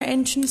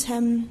entrance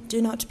hymn,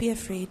 Do Not Be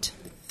Afraid.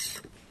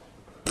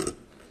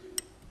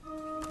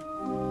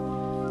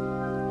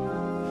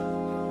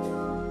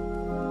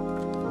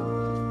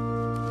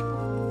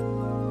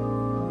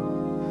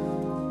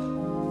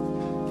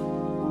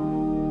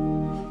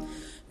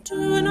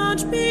 Do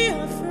not be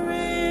afraid,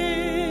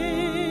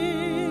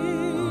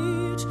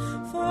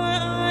 for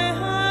I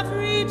have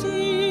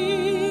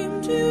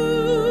redeemed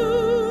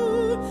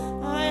you.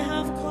 I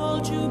have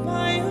called you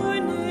by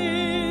your name.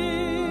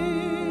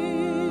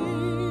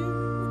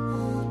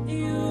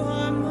 You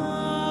are mine.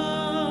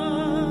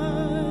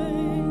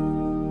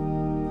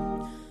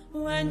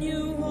 When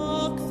you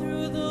walk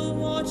through the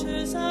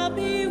waters, I'll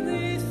be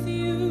with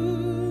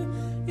you.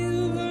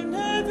 You will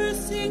never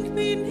sink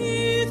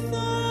beneath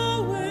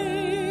the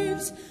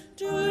waves.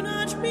 Do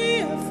not be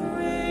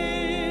afraid,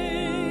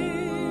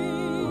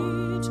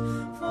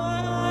 for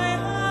I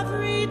have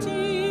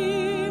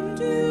redeemed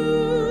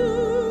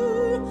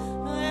you.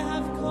 I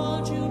have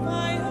called you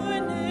by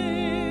your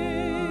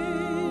name.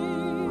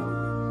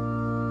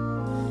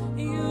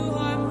 You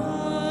are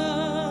mine.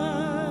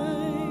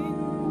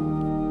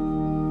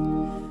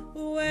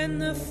 When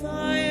the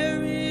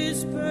fire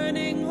is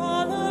burning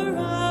all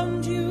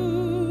around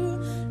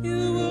you,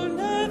 you will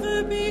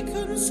never be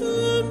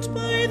consumed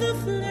by the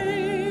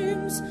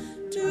flames.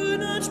 Do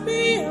not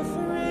be afraid,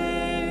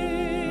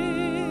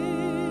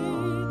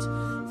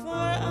 for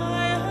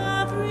I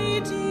have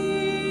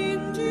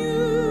redeemed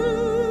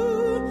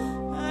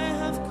you. I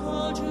have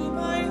called you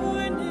by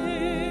your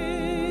name.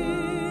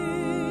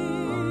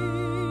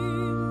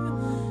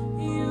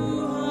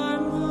 You are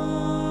mine.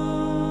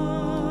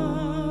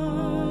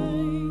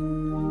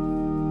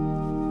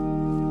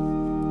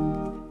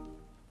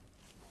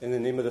 In the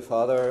name of the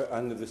Father,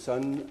 and of the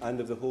Son, and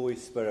of the Holy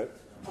Spirit,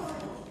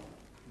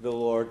 the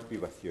Lord be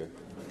with you.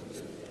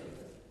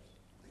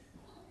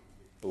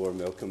 A warm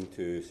welcome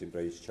to St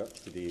Bride's Church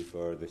today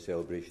for the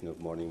celebration of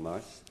Morning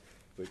Mass,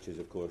 which is,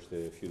 of course,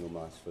 the funeral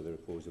Mass for the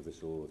repose of the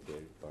soul of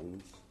Derek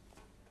Burns.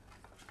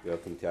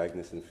 Welcome to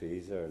Agnes and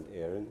Fraser and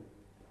Erin.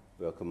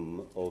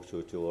 Welcome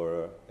also to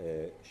Laura,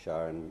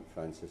 Sharon,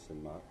 Francis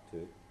and Mark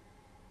too.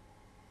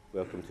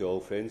 Welcome to all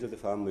friends of the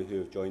family who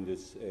have joined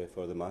us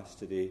for the Mass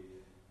today,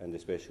 and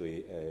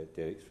especially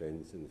Derek's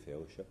friends in the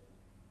fellowship.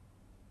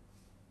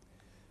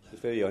 It's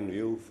very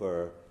unreal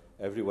for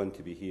everyone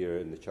to be here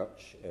in the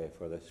church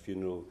for this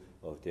funeral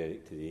of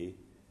Derek today.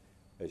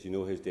 As you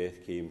know, his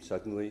death came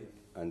suddenly,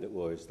 and it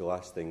was the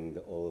last thing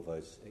that all of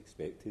us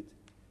expected.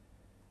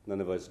 None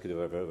of us could have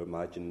ever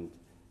imagined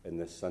in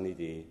this sunny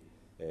day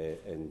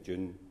in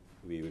June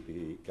we would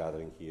be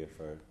gathering here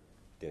for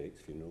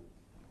Derek's funeral.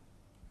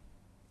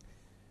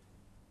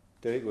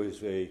 Derek was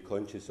very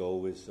conscious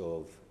always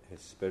of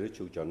his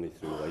spiritual journey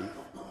through life,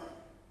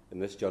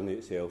 and this journey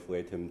itself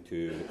led him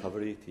to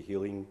recovery, to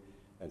healing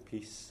and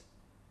peace,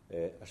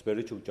 a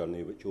spiritual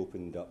journey which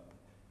opened up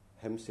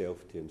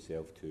himself to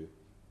himself too.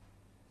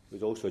 It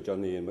was also a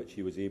journey in which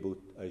he was able,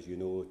 as you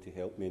know, to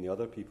help many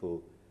other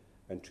people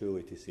and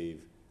truly to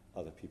save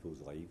other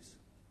people's lives.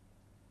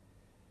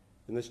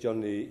 In this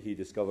journey, he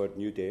discovered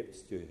new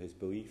depths to his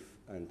belief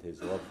and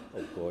his love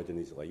of God in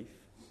his life.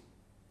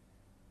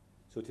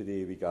 So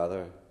today we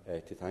gather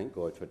to thank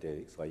God for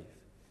Derek's life,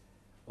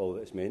 all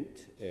that it's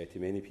meant to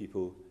many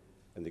people,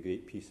 and the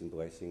great peace and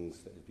blessings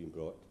that has been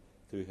brought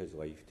through his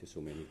life to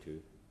so many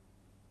too.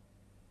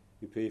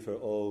 We pray for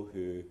all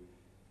who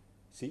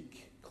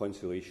seek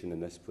consolation in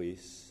this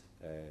place,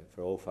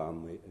 for all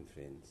family and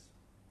friends.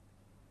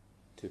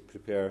 To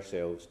prepare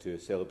ourselves to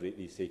celebrate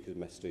these sacred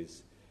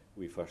mysteries,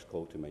 we first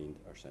call to mind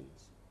our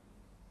sins.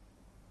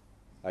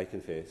 I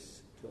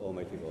confess to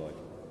Almighty God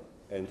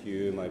and to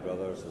you, my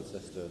brothers and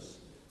sisters,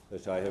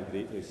 that I have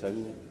greatly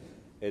sinned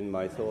in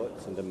my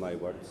thoughts and in my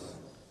words,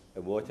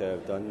 in what I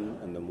have done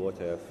and in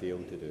what I have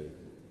failed to do,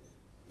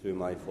 through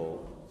my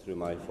fault, through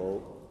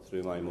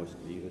my most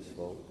grievous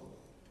fault.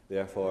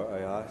 Therefore I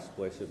ask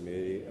Blessed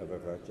Mary, ever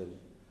Virgin,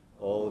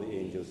 all the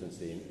angels and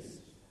saints,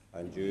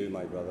 and you,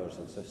 my brothers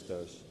and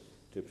sisters,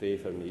 to pray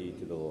for me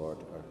to the Lord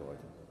our God.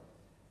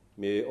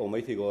 May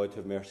Almighty God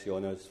have mercy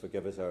on us,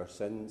 forgive us our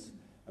sins,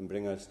 and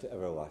bring us to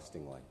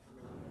everlasting life.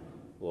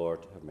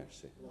 Lord, have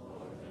mercy.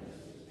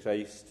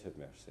 Christ, have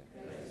mercy.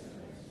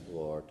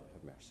 Lord,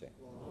 have mercy.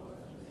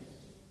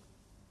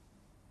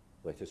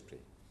 Let us pray.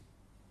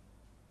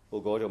 O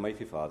God,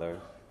 Almighty Father,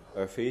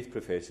 our faith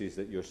professes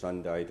that your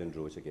Son died and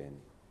rose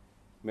again.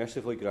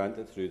 Mercifully grant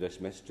that through this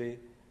mystery,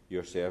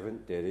 your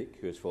servant, Derek,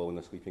 who has fallen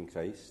asleep in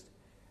Christ,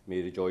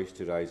 may rejoice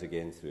to rise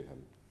again through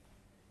him,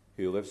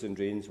 who lives and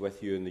reigns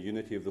with you in the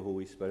unity of the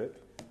Holy Spirit,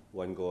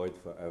 one God,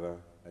 for ever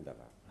and ever.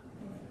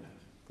 Amen.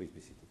 Please be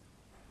seated.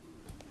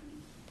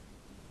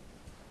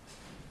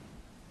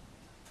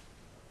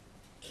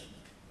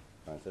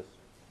 Francis.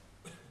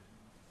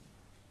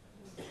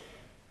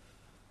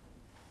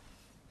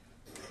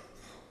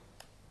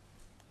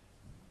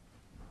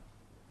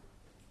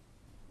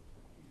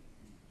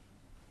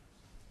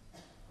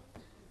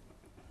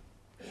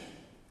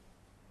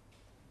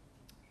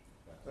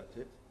 That's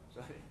it.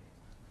 Sorry.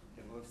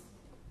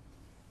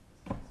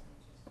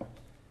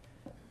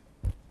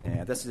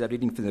 This is a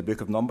reading from the book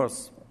of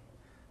Numbers.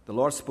 The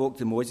Lord spoke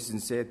to Moses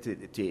and said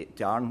to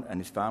Aaron and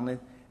his family,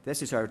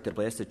 "This is how to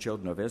bless the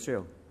children of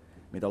Israel.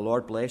 May the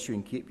Lord bless you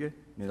and keep you.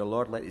 May the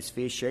Lord let his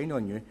face shine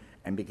on you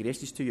and be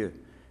gracious to you.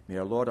 May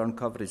the Lord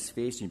uncover his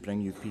face and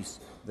bring you peace."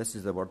 This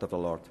is the word of the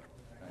Lord.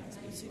 Thanks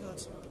be to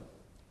God.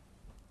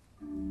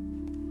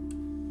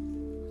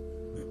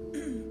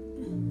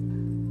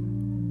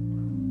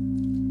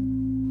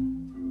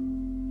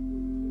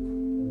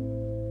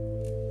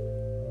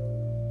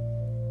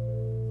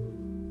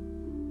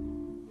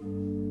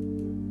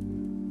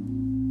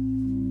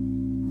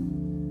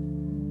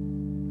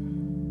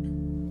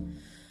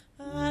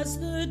 As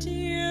the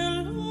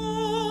deer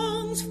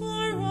longs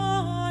for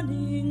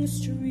running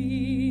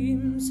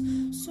streams,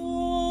 so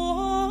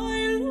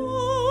I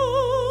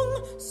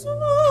long, so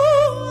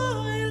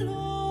I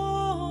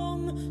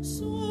long,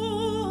 so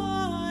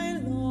I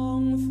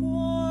long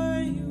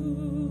for you.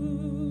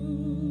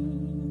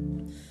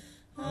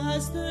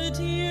 As the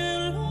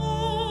deer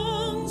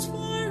longs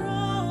for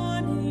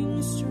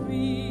running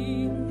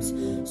streams,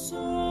 so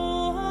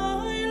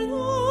I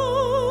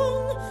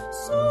long,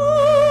 so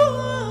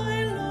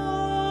I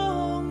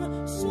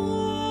long, so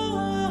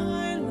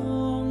I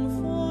long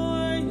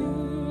for you.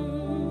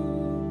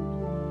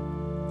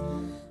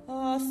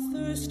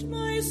 Athirst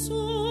my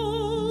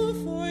soul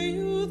for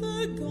you,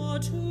 the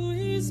God who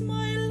is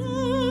my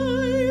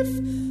life.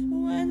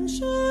 When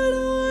shall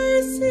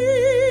I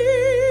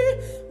see?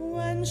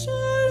 When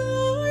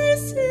shall I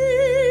see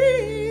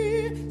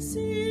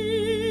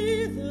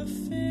the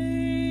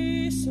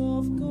face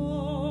of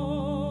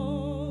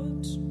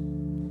God?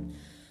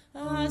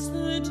 As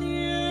the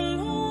deer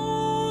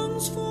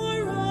longs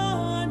for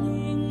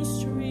running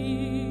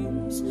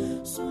streams,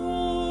 so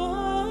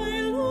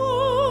I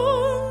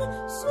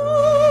long, so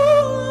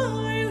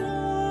I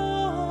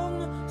long,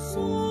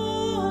 so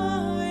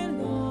I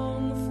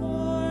long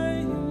for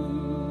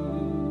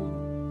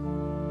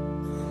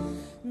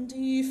you.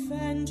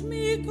 Defend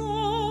me,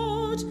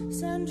 God,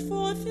 send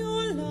forth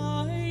your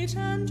light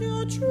and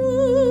your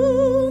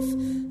truth.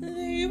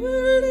 They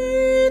will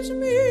lead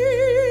me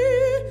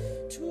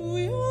to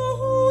your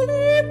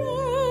holy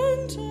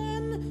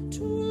mountain,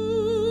 to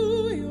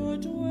your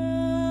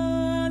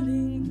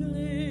dwelling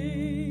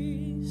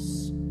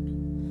place.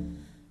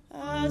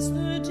 As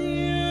the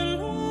deer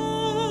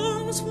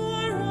longs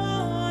for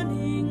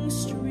running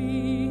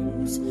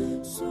streams,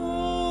 so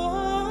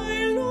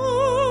I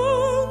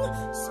long,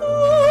 so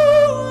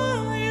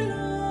I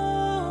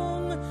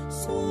long,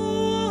 so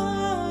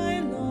I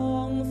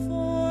long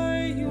for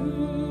you.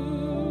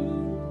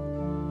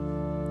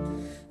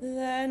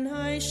 Then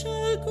I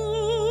shall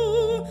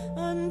go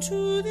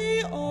unto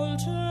the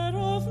altar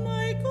of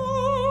my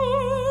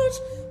God,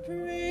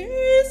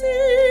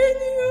 praising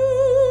you,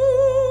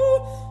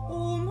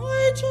 O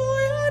my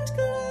joy and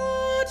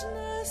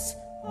gladness.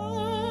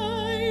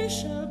 I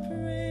shall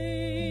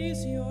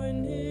praise your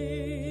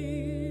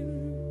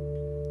name.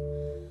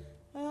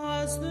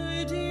 As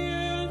the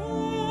deer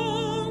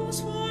longs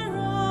for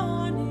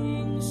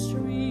running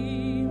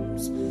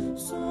streams,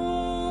 so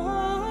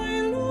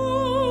I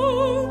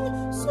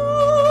long, so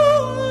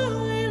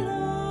I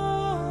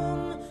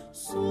long,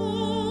 so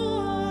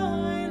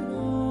I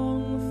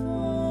long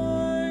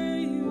for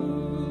you.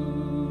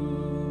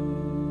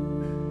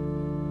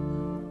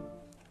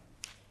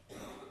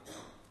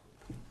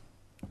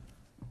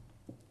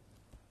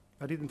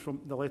 A reading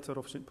from the letter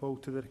of St. Paul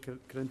to the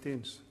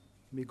Corinthians.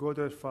 May God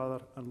our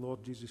Father and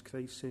Lord Jesus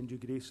Christ send you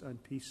grace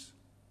and peace.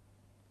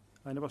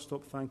 I never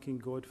stop thanking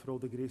God for all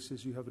the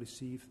graces you have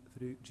received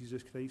through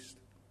Jesus Christ.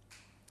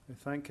 I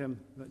thank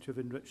him that you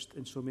have enriched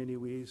in so many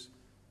ways,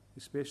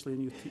 especially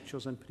in your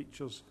teachers and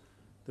preachers.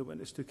 The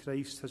witness to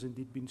Christ has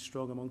indeed been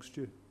strong amongst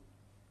you,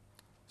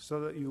 so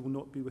that you will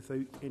not be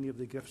without any of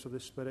the gifts of the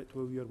Spirit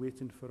while you are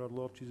waiting for our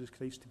Lord Jesus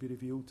Christ to be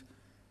revealed,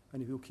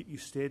 and he will keep you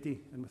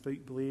steady and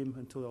without blame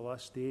until the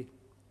last day,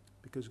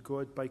 because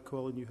God, by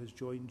calling you, has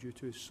joined you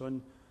to his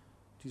Son,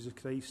 Jesus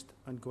Christ,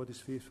 and God is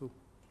faithful.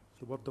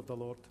 The word of the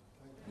Lord.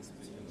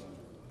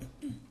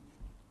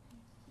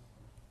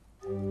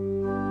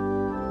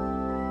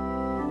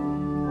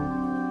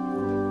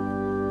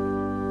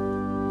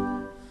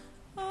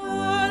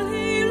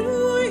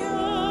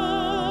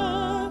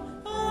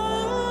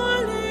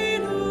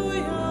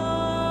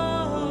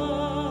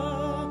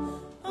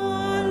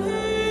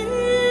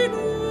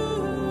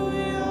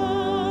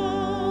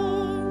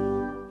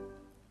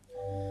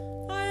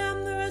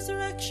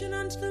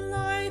 And the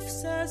life,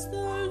 says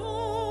the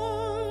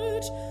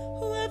Lord.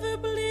 Whoever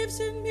believes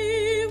in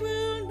me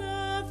will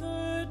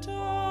never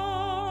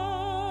die.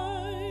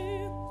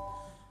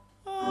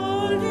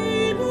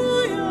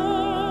 Alleluia,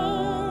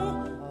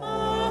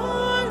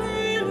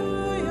 alleluia,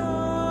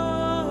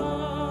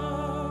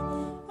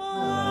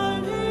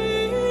 alleluia.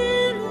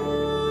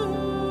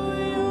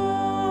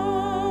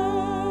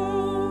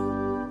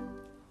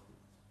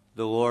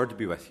 The Lord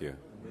be with you.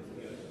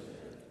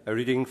 A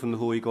reading from the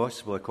Holy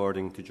Gospel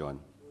according to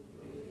John.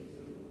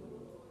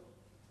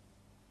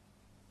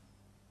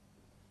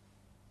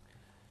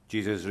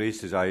 Jesus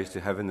raised his eyes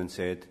to heaven and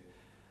said,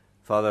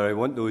 Father, I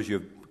want those you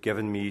have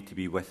given me to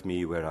be with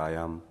me where I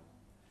am,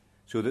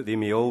 so that they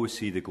may always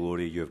see the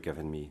glory you have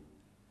given me,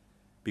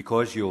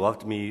 because you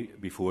loved me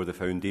before the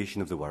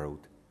foundation of the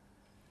world.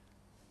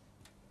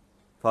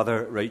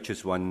 Father,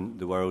 righteous one,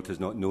 the world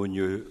has not known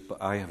you,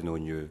 but I have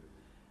known you,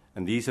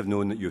 and these have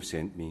known that you have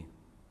sent me.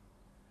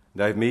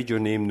 And I have made your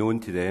name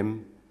known to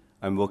them,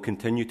 and will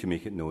continue to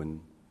make it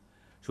known,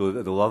 so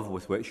that the love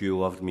with which you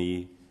loved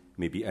me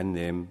may be in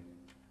them,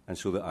 and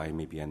so that I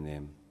may be in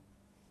them.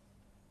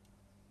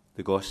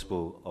 The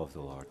Gospel of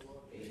the Lord.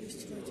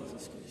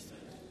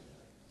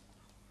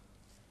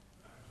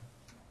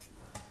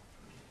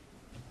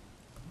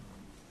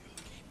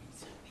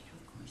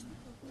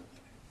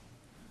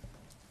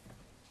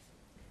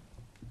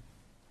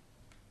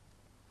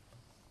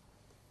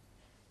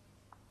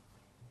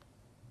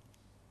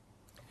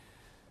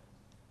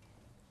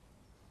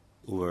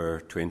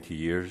 Over 20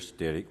 years,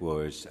 Derek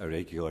was a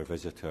regular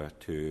visitor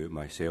to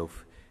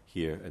myself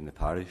here in the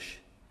parish.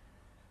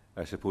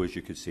 I suppose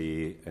you could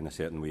say, in a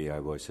certain way, I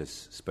was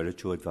his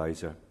spiritual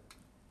advisor.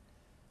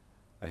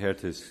 I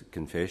heard his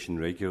confession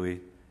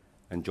regularly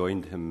and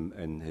joined him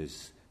in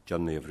his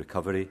journey of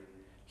recovery,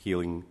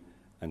 healing,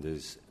 and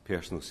his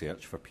personal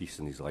search for peace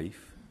in his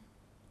life.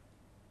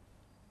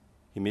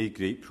 He made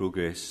great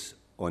progress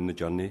on the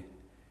journey,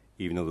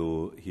 even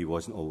although he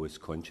wasn't always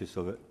conscious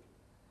of it.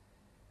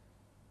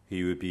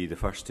 He would be the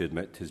first to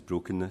admit his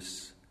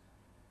brokenness,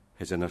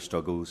 his inner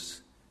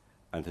struggles,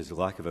 and his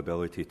lack of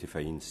ability to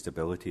find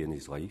stability in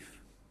his life.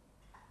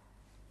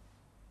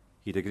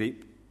 He had a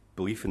great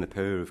belief in the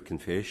power of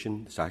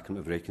confession, the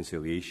sacrament of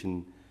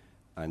reconciliation,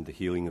 and the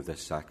healing of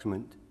this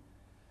sacrament,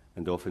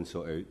 and often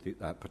sought out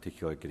that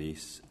particular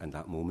grace and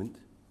that moment.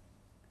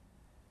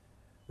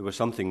 There was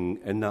something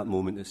in that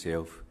moment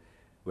itself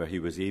where he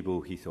was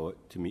able, he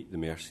thought, to meet the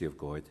mercy of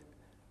God,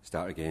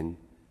 start again,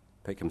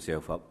 pick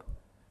himself up,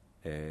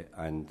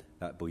 and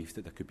that belief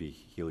that there could be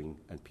healing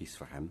and peace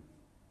for him.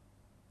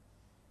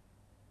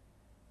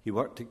 He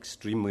worked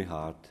extremely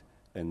hard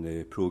in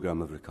the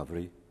programme of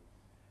recovery,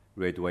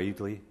 read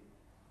widely,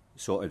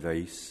 sought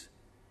advice,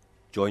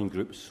 joined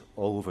groups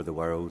all over the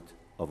world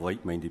of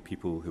like-minded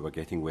people who were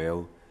getting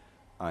well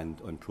and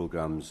on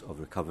programmes of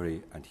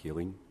recovery and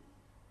healing.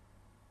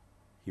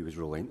 He was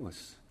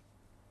relentless,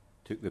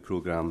 took the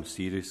programme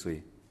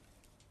seriously,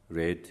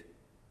 read,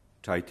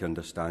 tried to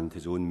understand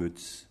his own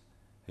moods,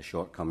 his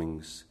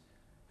shortcomings,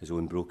 his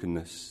own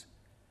brokenness,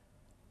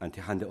 and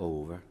to hand it all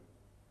over,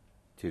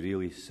 to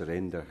really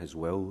surrender his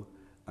will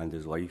and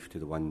his life to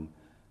the one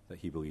that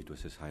he believed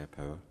was his higher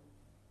power.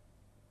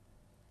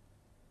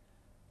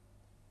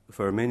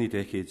 For many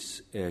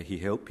decades, he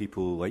helped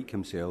people like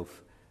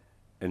himself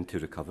into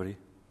recovery.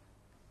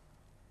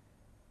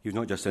 He was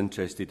not just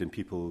interested in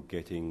people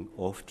getting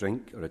off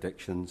drink or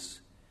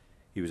addictions,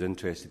 he was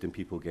interested in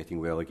people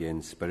getting well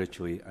again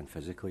spiritually and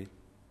physically.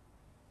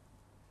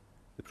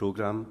 The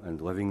programme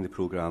and living the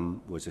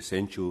programme was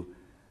essential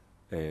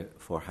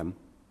for him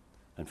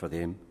and for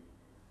them,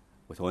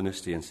 with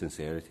honesty and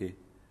sincerity,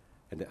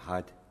 and it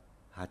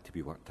had to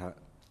be worked at.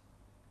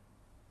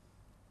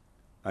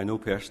 I know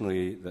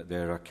personally that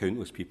there are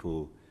countless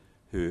people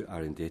who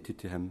are indebted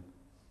to him,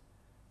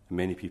 and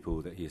many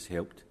people that he has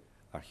helped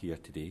are here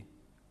today.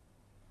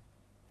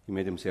 He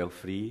made himself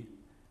free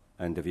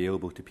and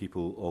available to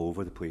people all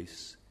over the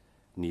place,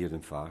 near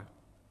and far.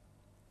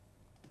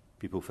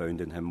 People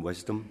found in him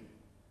wisdom,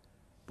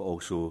 but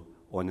also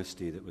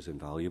honesty that was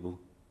invaluable.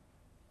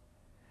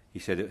 He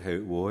said it how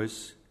it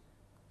was,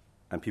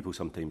 and people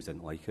sometimes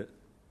didn't like it,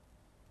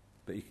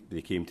 but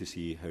they came to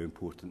see how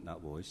important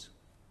that was.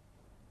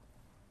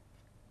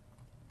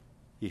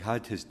 He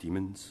had his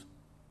demons,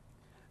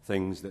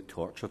 things that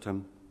tortured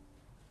him,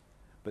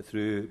 but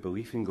through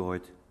belief in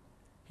God,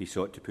 he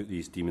sought to put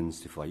these demons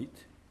to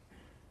flight,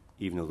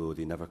 even although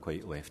they never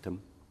quite left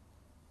him.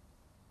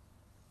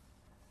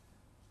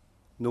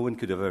 No one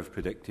could have ever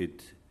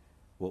predicted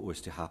what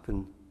was to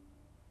happen.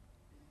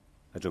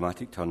 A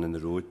dramatic turn in the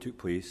road took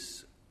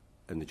place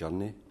in the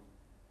journey.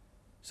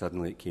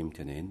 Suddenly it came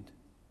to an end.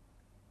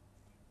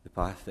 The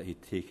path that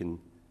he'd taken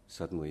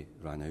suddenly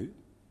ran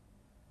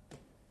out.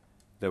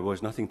 There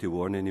was nothing to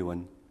warn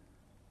anyone,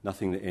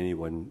 nothing that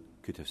anyone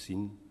could have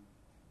seen,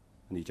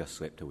 and he just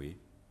slipped away.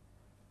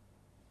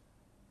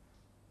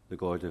 The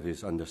God of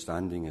his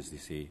understanding, as they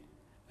say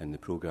in the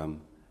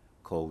programme,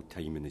 called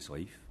time in his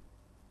life.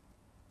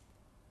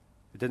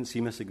 It didn't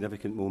seem a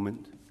significant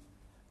moment.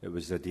 It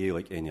was a day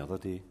like any other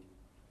day.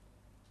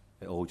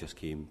 It all just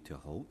came to a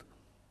halt.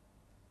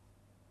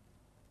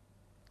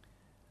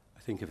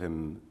 I think of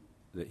him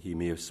that he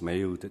may have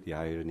smiled at the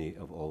irony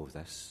of all of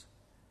this.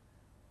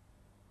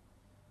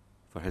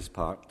 For his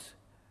part,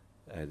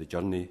 the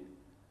journey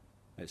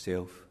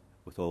itself,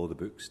 with all the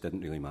books,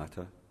 didn't really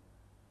matter.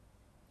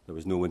 There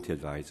was no one to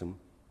advise him,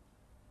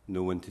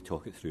 no one to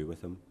talk it through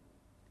with him.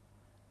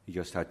 He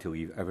just had to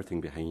leave everything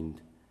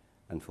behind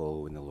and follow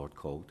when the Lord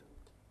called.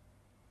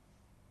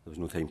 There was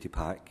no time to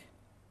pack.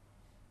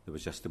 There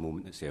was just the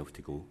moment itself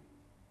to go.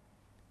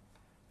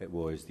 It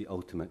was the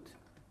ultimate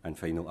and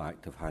final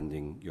act of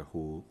handing your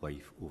whole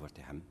life over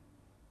to him.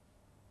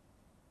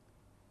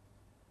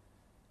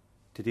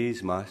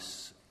 Today's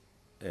Mass,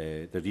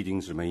 the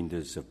readings remind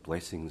us of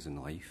blessings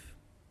in life.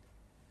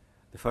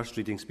 The first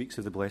reading speaks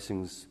of the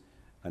blessings,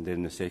 and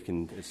then the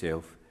second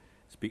itself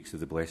speaks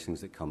of the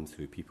blessings that come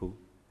through people,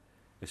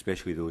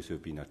 especially those who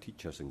have been our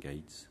teachers and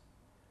guides.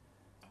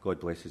 God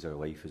blesses our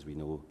life, as we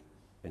know,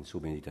 in so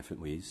many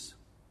different ways.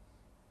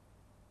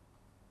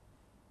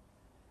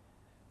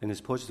 In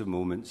his positive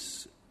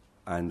moments,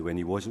 and when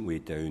he wasn't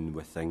weighed down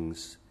with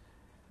things,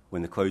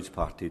 when the clouds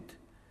parted,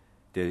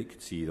 Derek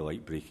could see the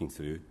light breaking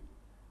through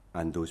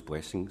and those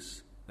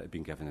blessings that had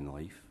been given in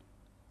life.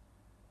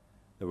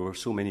 There were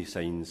so many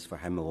signs for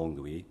him along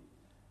the way,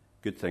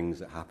 good things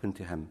that happened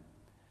to him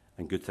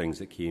and good things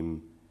that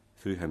came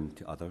through him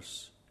to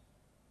others.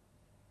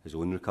 His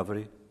own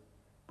recovery,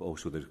 but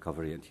also the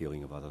recovery and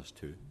healing of others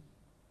too.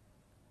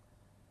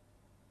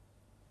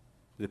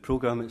 The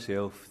programme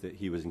itself that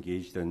he was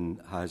engaged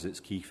in has its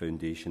key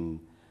foundation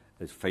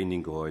as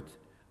finding God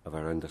of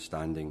our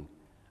understanding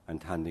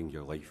and handing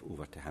your life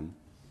over to him.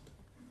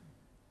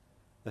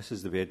 This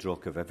is the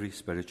bedrock of every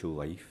spiritual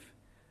life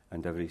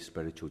and every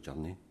spiritual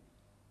journey.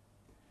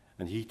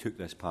 And he took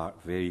this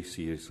part very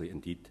seriously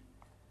indeed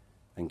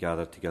and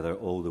gathered together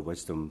all the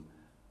wisdom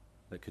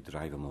that could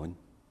drive him on.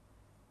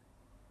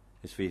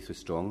 His faith was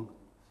strong,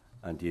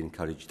 and he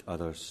encouraged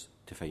others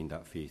to find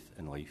that faith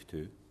in life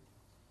too.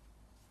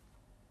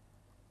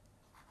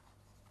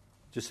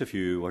 Just a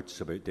few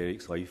words about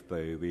Derek's life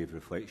by way of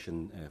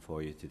reflection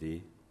for you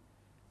today.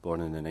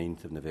 Born on the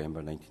 9th of November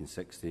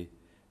 1960,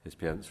 his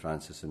parents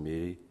Francis and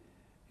Mary.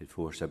 He had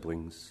 4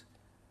 siblings.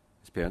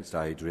 His parents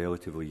died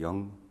relatively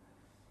young.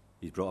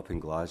 He was brought up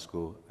in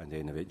Glasgow and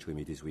then eventually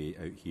made his way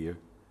out here.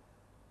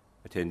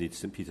 Attended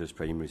St Peter's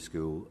Primary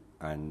School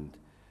and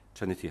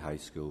Trinity High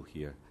School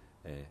here,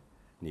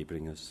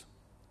 neighbouring us.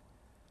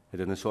 Had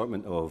an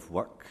assortment of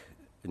work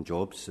and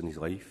jobs in his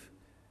life.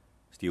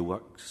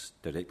 Steelworks,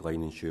 Direct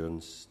Line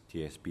Insurance,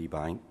 TSB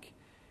Bank,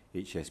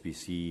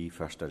 HSBC,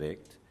 First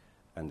Direct,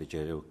 and the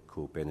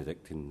Jericho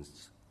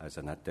Benedictines as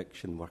an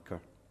addiction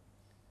worker.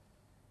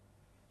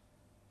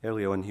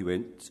 Early on, he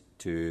went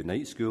to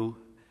night school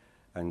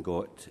and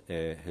got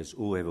his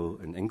O-level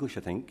in English,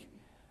 I think,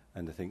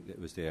 and I think that it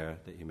was there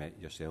that he met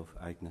yourself,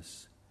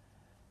 Agnes.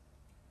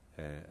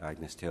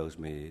 Agnes tells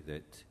me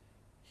that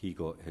he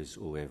got his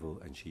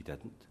O-level and she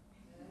didn't.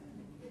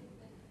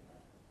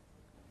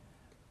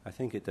 I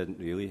think it didn't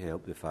really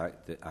help the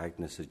fact that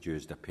Agnes had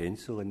used a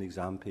pencil in the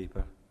exam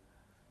paper.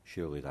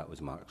 Surely that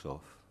was marks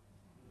off.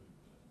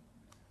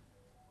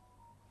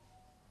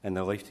 In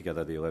their life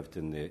together, they lived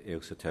in the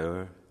Ailsa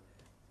Tower,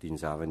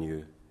 Dean's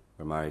Avenue,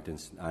 were married in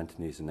St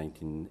Anthony's in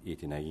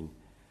 1989,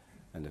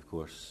 and of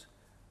course,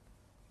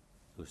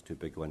 those 2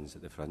 big ones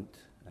at the front,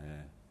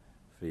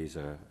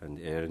 Fraser and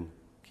Erin,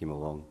 came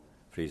along.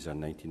 Fraser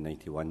in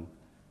 1991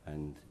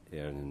 and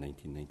Erin in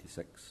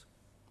 1996.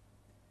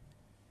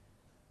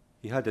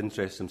 He had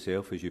interests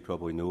himself, as you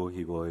probably know.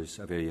 He was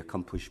a very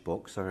accomplished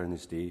boxer in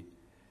his day,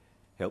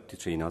 helped to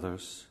train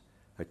others,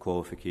 had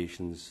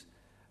qualifications,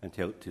 and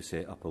helped to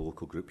set up a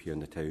local group here in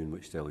the town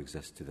which still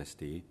exists to this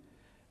day,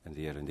 and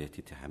they are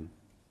indebted to him.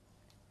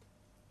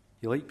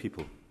 He liked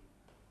people,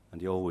 and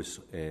he always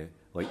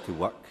liked to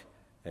work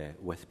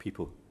with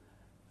people.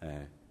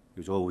 He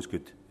was always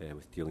good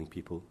with dealing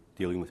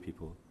with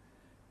people.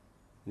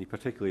 And he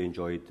particularly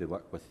enjoyed the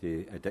work with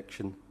the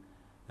addiction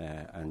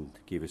and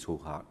gave his whole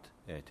heart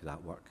to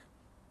that work.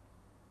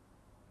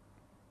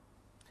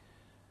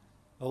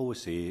 I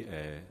always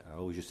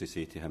used to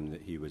say to him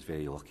that he was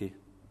very lucky.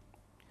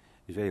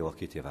 He was very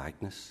lucky to have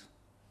Agnes.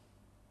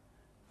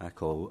 I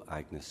call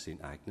Agnes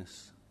St.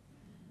 Agnes.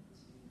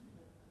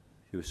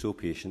 She was so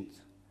patient,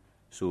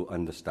 so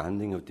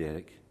understanding of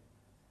Derek.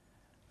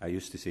 I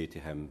used to say to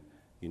him,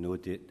 you know,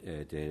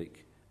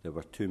 Derek, there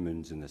were 2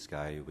 moons in the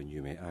sky when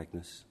you met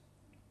Agnes.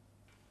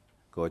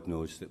 God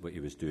knows that what he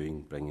was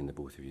doing, bringing the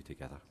both of you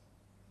together.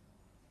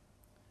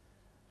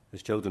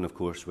 His children, of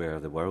course,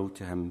 were the world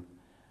to him,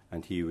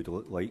 and he would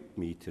like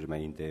me to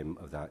remind them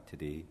of that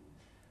today,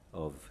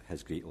 of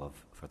his great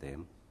love for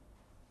them.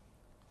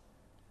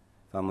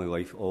 Family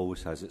life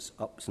always has its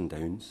ups and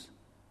downs.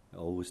 It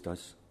always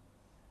does.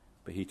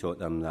 But he taught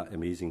them that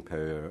amazing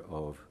power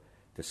of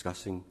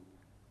discussing,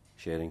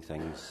 sharing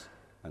things,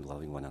 and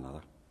loving one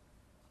another.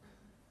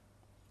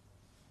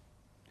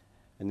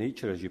 In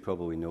nature, as you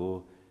probably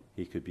know,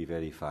 he could be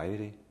very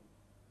fiery.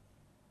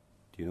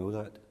 Do you know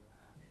that?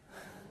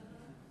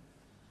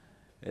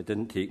 It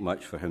didn't take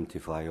much for him to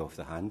fly off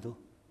the handle.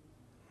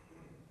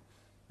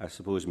 I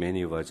suppose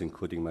many of us,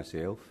 including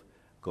myself,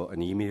 got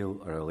an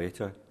email or a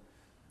letter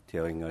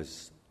telling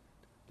us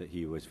that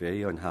he was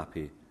very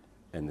unhappy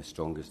in the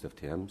strongest of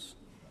terms,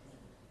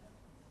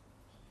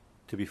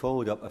 to be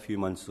followed up a few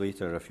months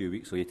later, a few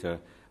weeks later,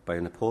 by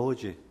an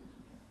apology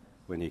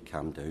when he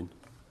calmed down.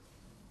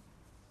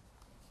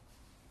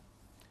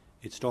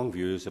 He had strong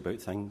views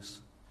about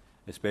things,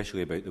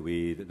 especially about the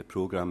way that the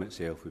programme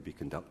itself would be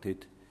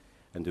conducted,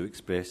 and to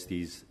express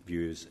these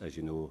views, as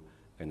you know,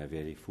 in a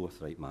very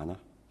forthright manner.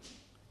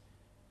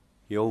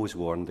 He always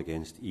warned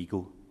against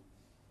ego.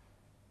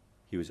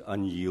 He was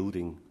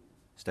unyielding,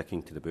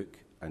 sticking to the book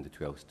and the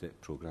 12-step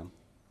programme.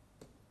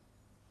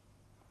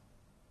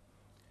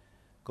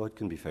 God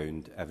can be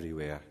found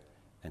everywhere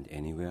and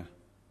anywhere.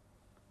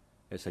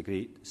 It's a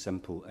great,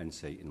 simple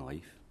insight in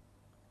life,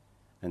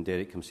 and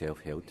Derek himself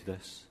held to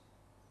this.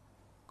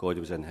 God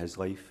was in his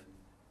life,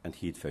 and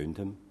he had found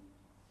him,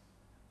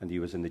 and he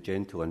was in the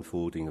gentle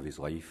unfolding of his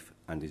life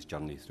and his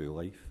journey through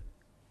life.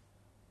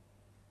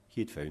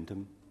 He had found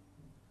him,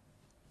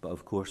 but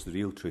of course the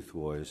real truth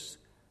was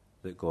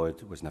that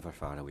God was never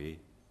far away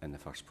in the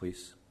first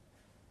place.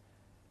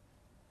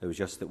 It was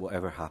just that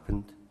whatever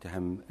happened to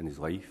him in his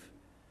life,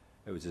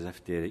 it was as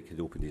if Derek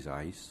had opened his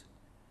eyes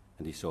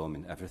and he saw him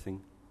in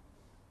everything,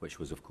 which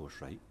was of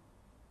course right.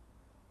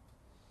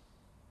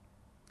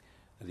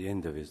 At the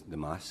end of the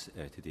Mass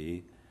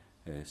today,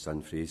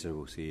 son Fraser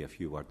will say a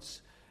few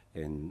words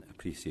in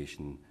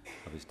appreciation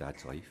of his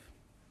dad's life.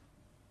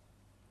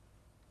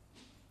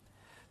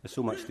 There's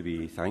so much to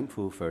be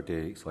thankful for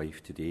Derek's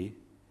life today,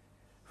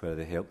 for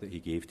the help that he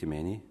gave to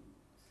many,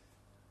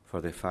 for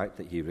the fact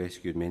that he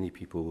rescued many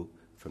people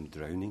from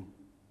drowning,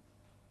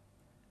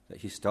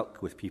 that he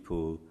stuck with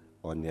people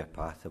on their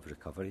path of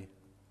recovery,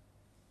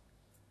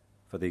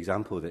 for the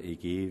example that he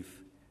gave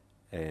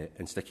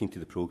in sticking to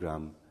the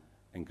programme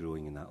and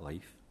growing in that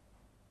life,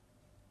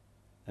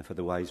 and for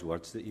the wise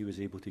words that he was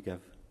able to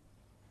give,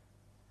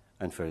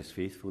 and for his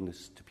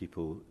faithfulness to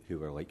people who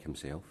were like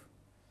himself,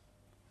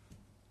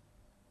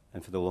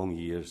 and for the long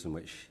years in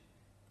which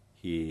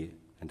he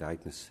and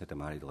Agnes had a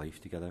married life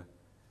together,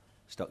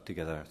 stuck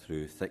together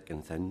through thick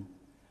and thin,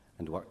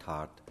 and worked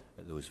hard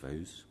at those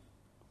vows,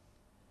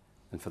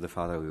 and for the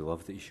fatherly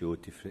love that he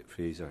showed to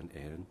Fraser and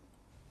Erin,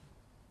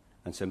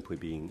 and simply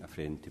being a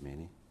friend to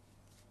many.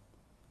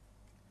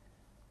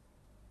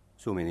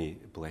 So many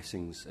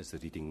blessings as the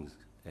readings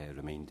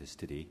remind us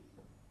today.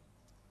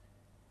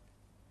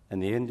 In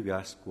the end, we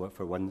ask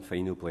for one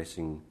final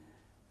blessing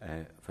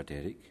for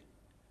Derek,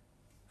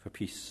 for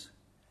peace,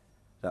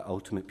 that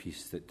ultimate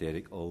peace that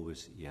Derek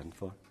always yearned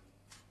for.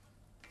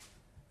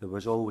 There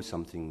was always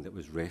something that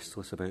was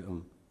restless about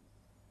him,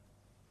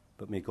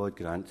 but may God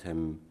grant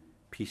him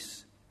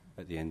peace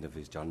at the end of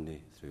his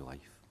journey through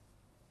life.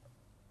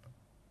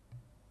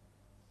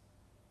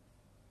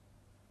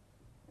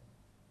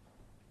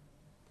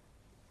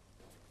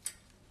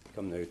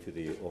 Come now to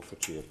the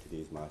offertory of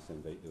today's Mass and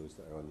invite those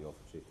that are on the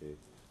offertory to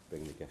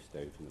bring the gifts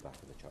down from the back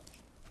of the church.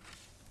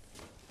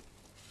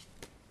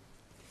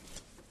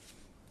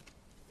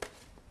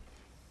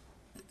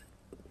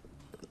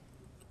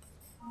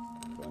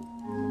 Go on.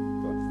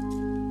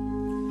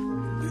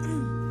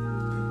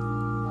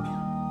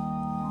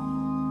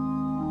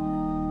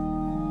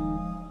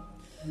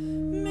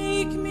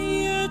 Make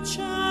me a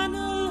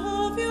channel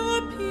of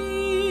your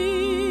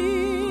peace.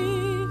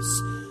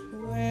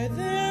 Where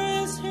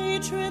there is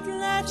hatred,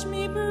 let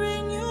me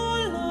bring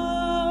your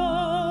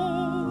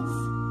love.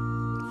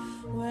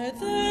 Where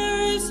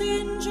there is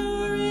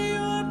injury,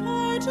 your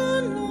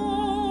pardon,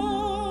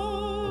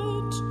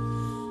 Lord.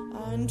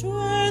 And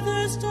where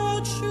there's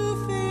doubt, true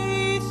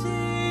faith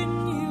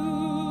in you.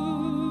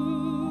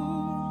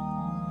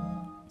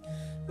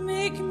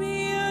 Make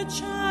me a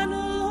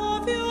channel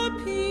of your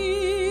peace.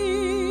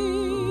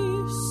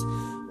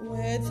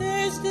 Where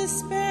there's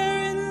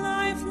despair in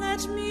life,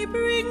 let me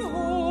bring hope.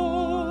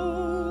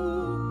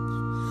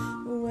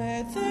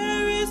 Where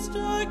there is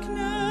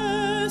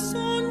darkness,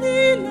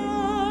 only light.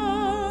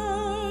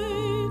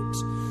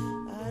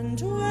 And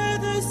where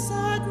there's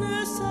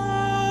sadness,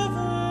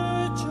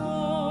 ever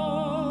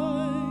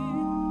joy.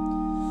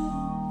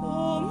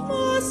 Oh,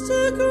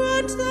 Master,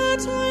 grant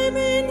that I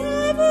may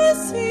never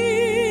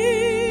seek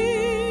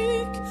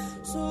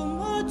so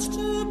much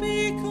to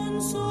be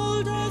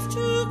consoled as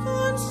to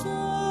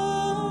console,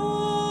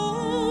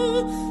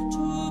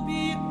 to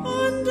be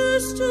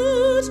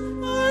understood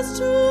as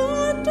to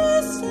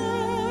understand,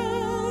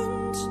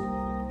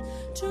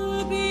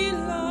 to be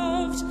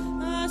loved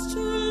as to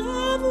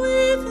love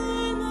with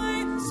all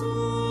my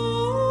soul.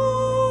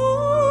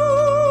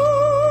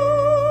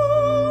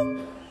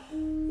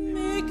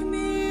 Make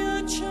me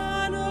a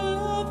channel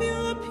of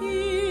your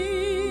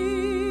peace.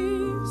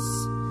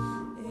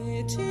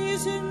 It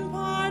is in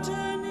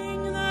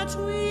pardoning that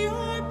we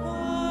are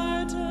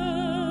pardoned,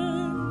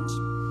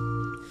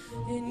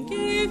 in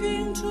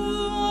giving to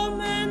all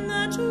men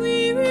that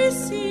we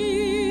receive,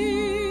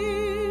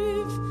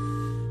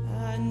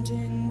 and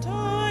in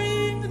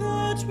dying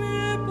that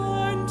we're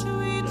born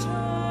to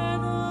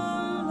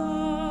eternal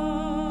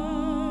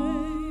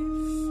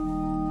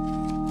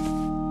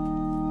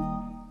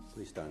life.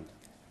 Please stand.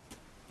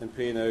 And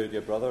pray now,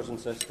 dear brothers and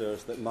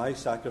sisters, that my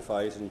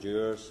sacrifice and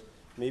yours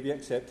may be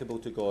acceptable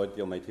to God,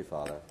 the Almighty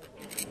Father.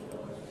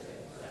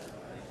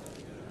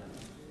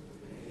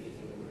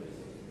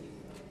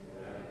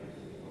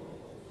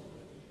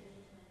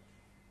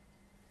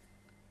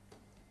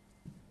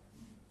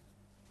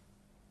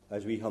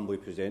 As we humbly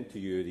present to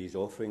you these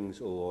offerings,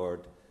 O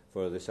Lord,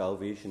 for the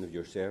salvation of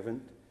your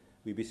servant,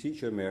 we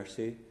beseech your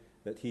mercy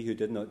that he who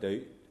did not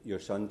doubt your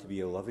Son to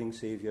be a loving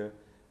Saviour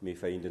may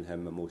find in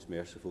him a most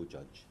merciful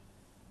Judge.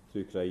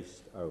 Through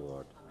Christ our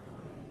Lord.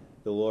 Amen.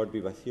 The Lord be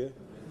with you.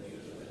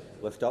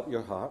 Lift up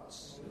your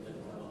hearts.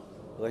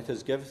 Let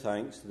us give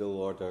thanks to the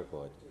Lord our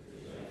God.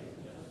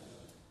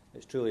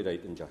 It's truly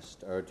right and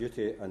just, our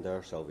duty and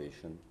our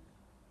salvation,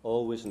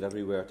 always and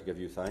everywhere to give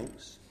you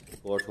thanks,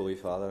 Lord, Holy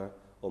Father,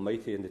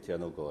 Almighty and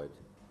eternal God.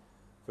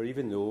 For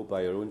even though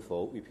by our own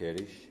fault we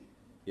perish,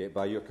 yet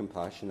by your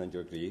compassion and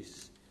your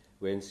grace,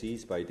 when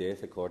seized by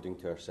death according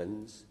to our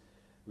sins,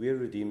 we are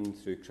redeemed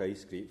through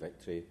Christ's great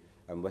victory,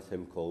 and with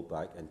him called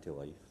back into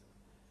life.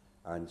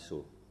 And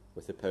so,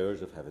 with the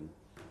powers of heaven,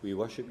 we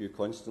worship you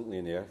constantly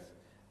in earth,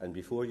 and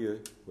before you,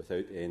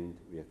 without end,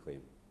 we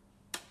acclaim.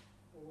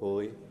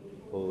 Holy,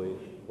 holy,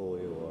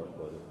 holy Lord,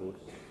 God of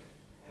hosts,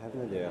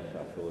 heaven and earth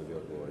are full of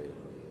your glory.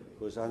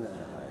 Hosanna in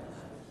the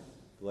highest.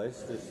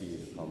 Blessed is he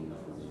who comes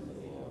in the name of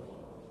the Lord.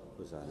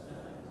 Hosanna in the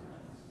highest.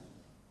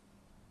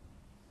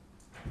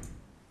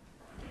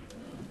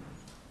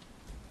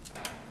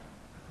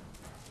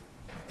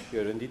 You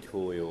are indeed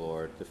holy, O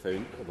Lord, the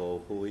fount of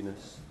all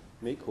holiness.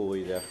 Make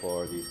holy,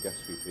 therefore, these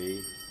gifts, we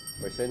pray,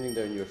 by sending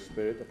down your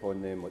Spirit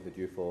upon them like the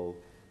dewfall,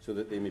 so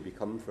that they may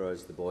become for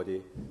us the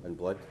body and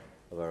blood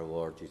of our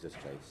Lord Jesus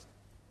Christ.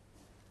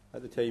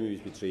 At the time he was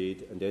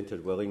betrayed and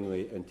entered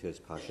willingly into his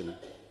passion,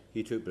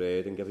 he took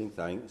bread and, giving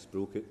thanks,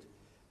 broke it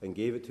and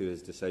gave it to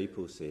his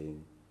disciples,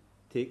 saying,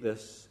 "Take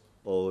this,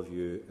 all of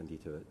you, and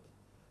eat of it,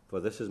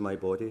 for this is my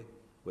body,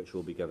 which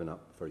will be given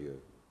up for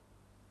you."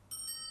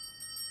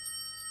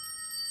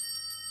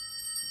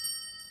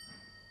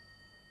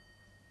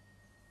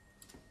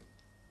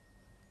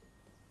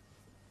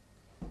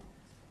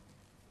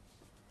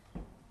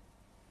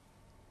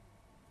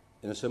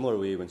 In a similar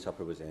way, when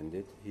supper was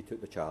ended, he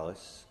took the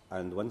chalice,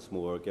 and once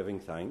more, giving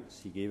thanks,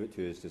 he gave it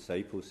to his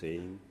disciples,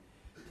 saying,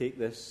 "Take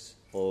this,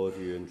 all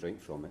of you, and drink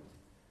from it,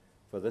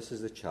 for this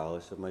is the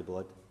chalice of my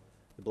blood,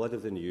 the blood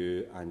of the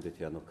new and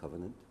eternal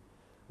covenant,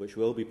 which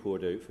will be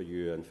poured out for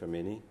you and for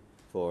many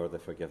for the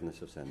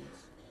forgiveness of sins.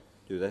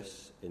 Do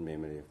this in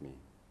memory of me."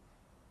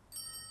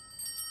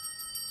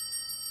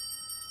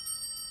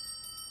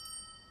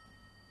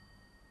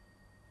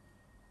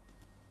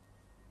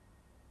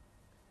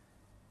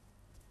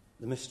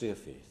 The mystery of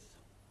faith.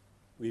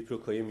 We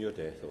proclaim your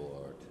death, O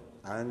Lord,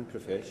 and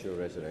profess your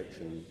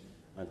resurrection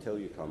until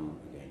you come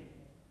again.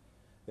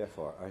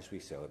 Therefore, as we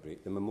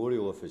celebrate the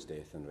memorial of his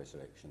death and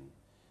resurrection,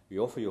 we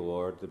offer you,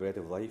 Lord, the bread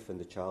of life and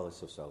the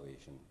chalice of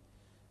salvation,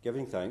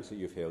 giving thanks that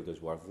you've held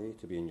us worthy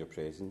to be in your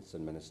presence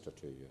and minister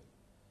to you.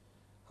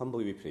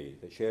 Humbly we pray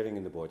that, sharing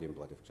in the body and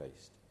blood of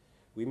Christ,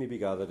 we may be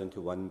gathered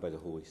into one by the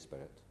Holy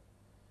Spirit.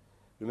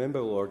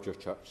 Remember, Lord, your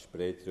church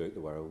spread throughout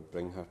the world.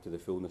 Bring her to the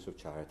fullness of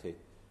charity,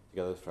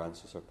 together with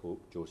Francis, our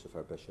Pope, Joseph,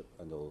 our Bishop,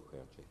 and all the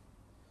clergy.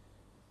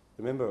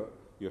 Remember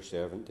your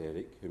servant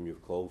Derek, whom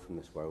you've called from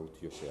this world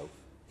to yourself.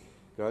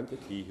 Grant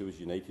that he who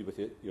was united with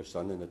your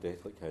Son in a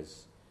death like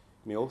his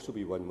may also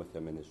be one with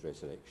him in his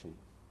resurrection.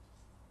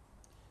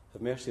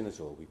 Have mercy on us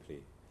all, we pray,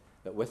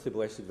 that with the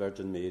Blessed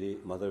Virgin Mary,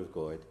 Mother of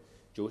God,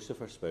 Joseph,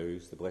 her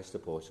spouse, the blessed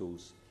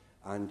apostles,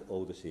 and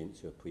all the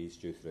saints who have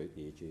pleased you throughout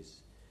the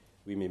ages,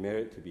 we may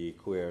merit to be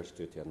co-heirs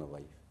to eternal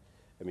life,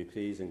 and we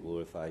praise and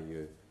glorify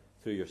you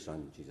through your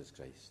Son, Jesus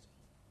Christ.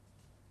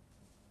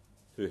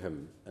 Through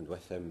him, and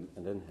with him,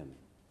 and in him,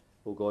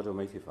 O God,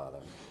 Almighty Father,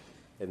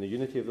 in the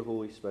unity of the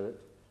Holy Spirit,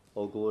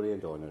 all glory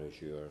and honour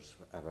is yours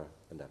for ever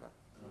and ever.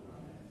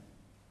 Amen.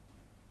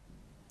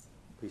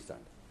 Please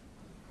stand.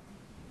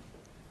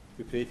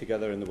 We pray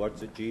together in the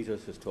words that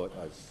Jesus has taught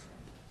us.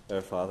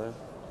 Our Father,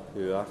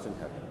 who art in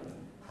heaven,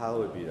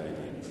 hallowed be thy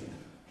name.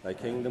 Thy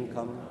kingdom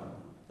come,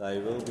 thy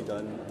will be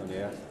done on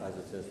earth as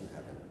it is in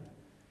heaven.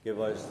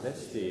 Give us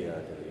this day our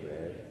daily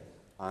bread,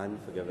 and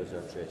forgive us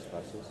our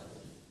trespasses,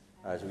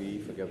 as we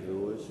forgive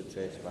those who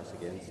trespass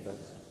against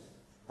us.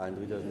 And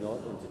lead us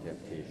not into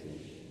temptation,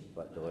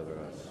 but deliver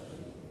us.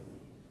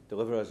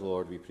 Deliver us,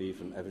 Lord, we pray,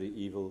 from every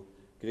evil.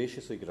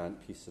 Graciously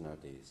grant peace in our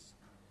days,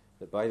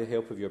 that by the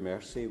help of your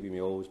mercy we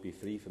may always be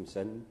free from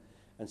sin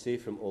and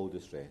safe from all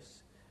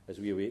distress, as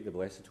we await the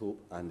blessed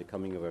hope and the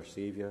coming of our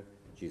Saviour,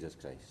 Jesus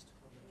Christ.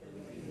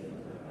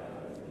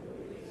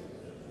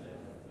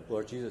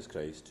 Lord Jesus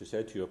Christ, who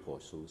said to your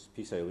apostles,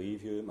 "Peace I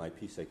leave you, my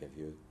peace I give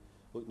you,"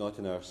 look not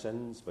on our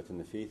sins, but in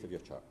the faith of your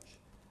church,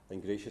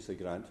 and graciously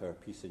grant her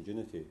peace and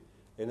unity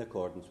in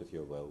accordance with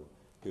your will,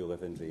 who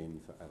live and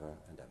reign for ever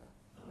and ever.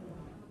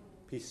 Amen.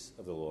 Peace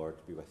of the Lord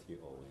be with you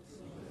always.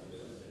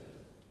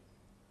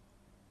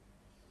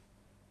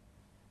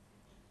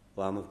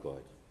 Lamb of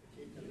God.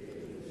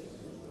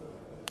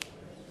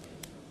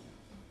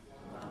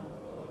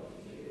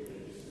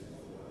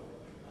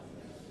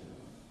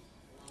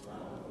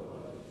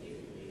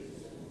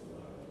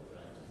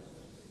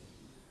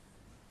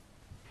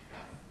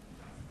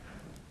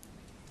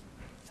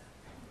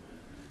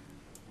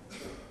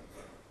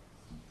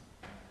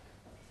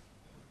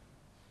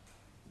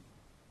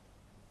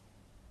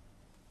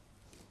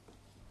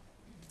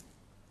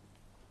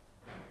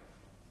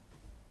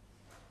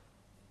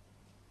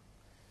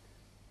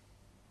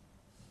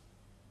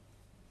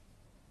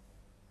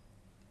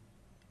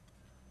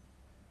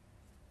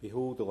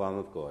 Behold the Lamb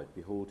of God.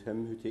 Behold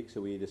him who takes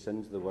away the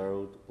sins of the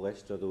world.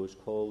 Blessed are those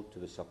called to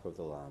the supper of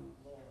the Lamb.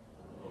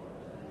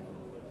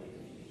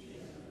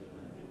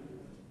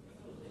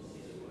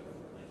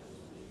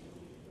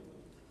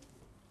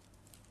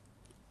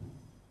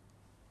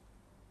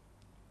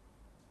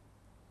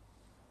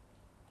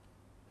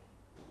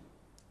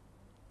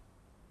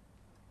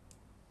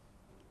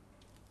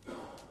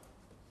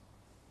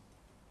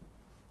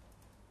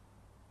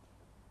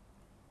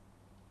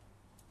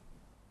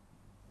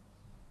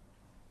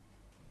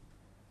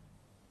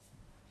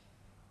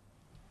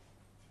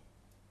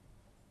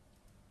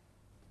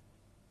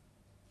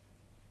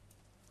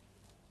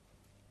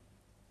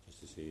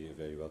 To say you're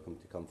very welcome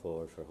to come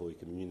forward for Holy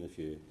Communion. If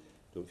you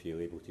don't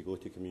feel able to go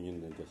to communion,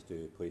 then just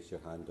to place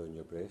your hand on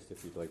your breast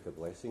if you'd like a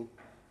blessing.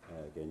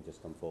 Again,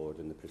 just come forward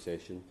in the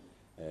procession,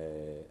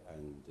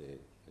 and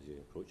as you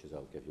approach us,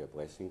 I'll give you a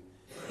blessing.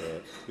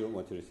 If you don't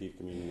want to receive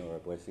communion or a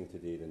blessing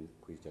today, then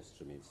please just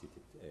remain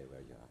seated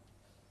where you are.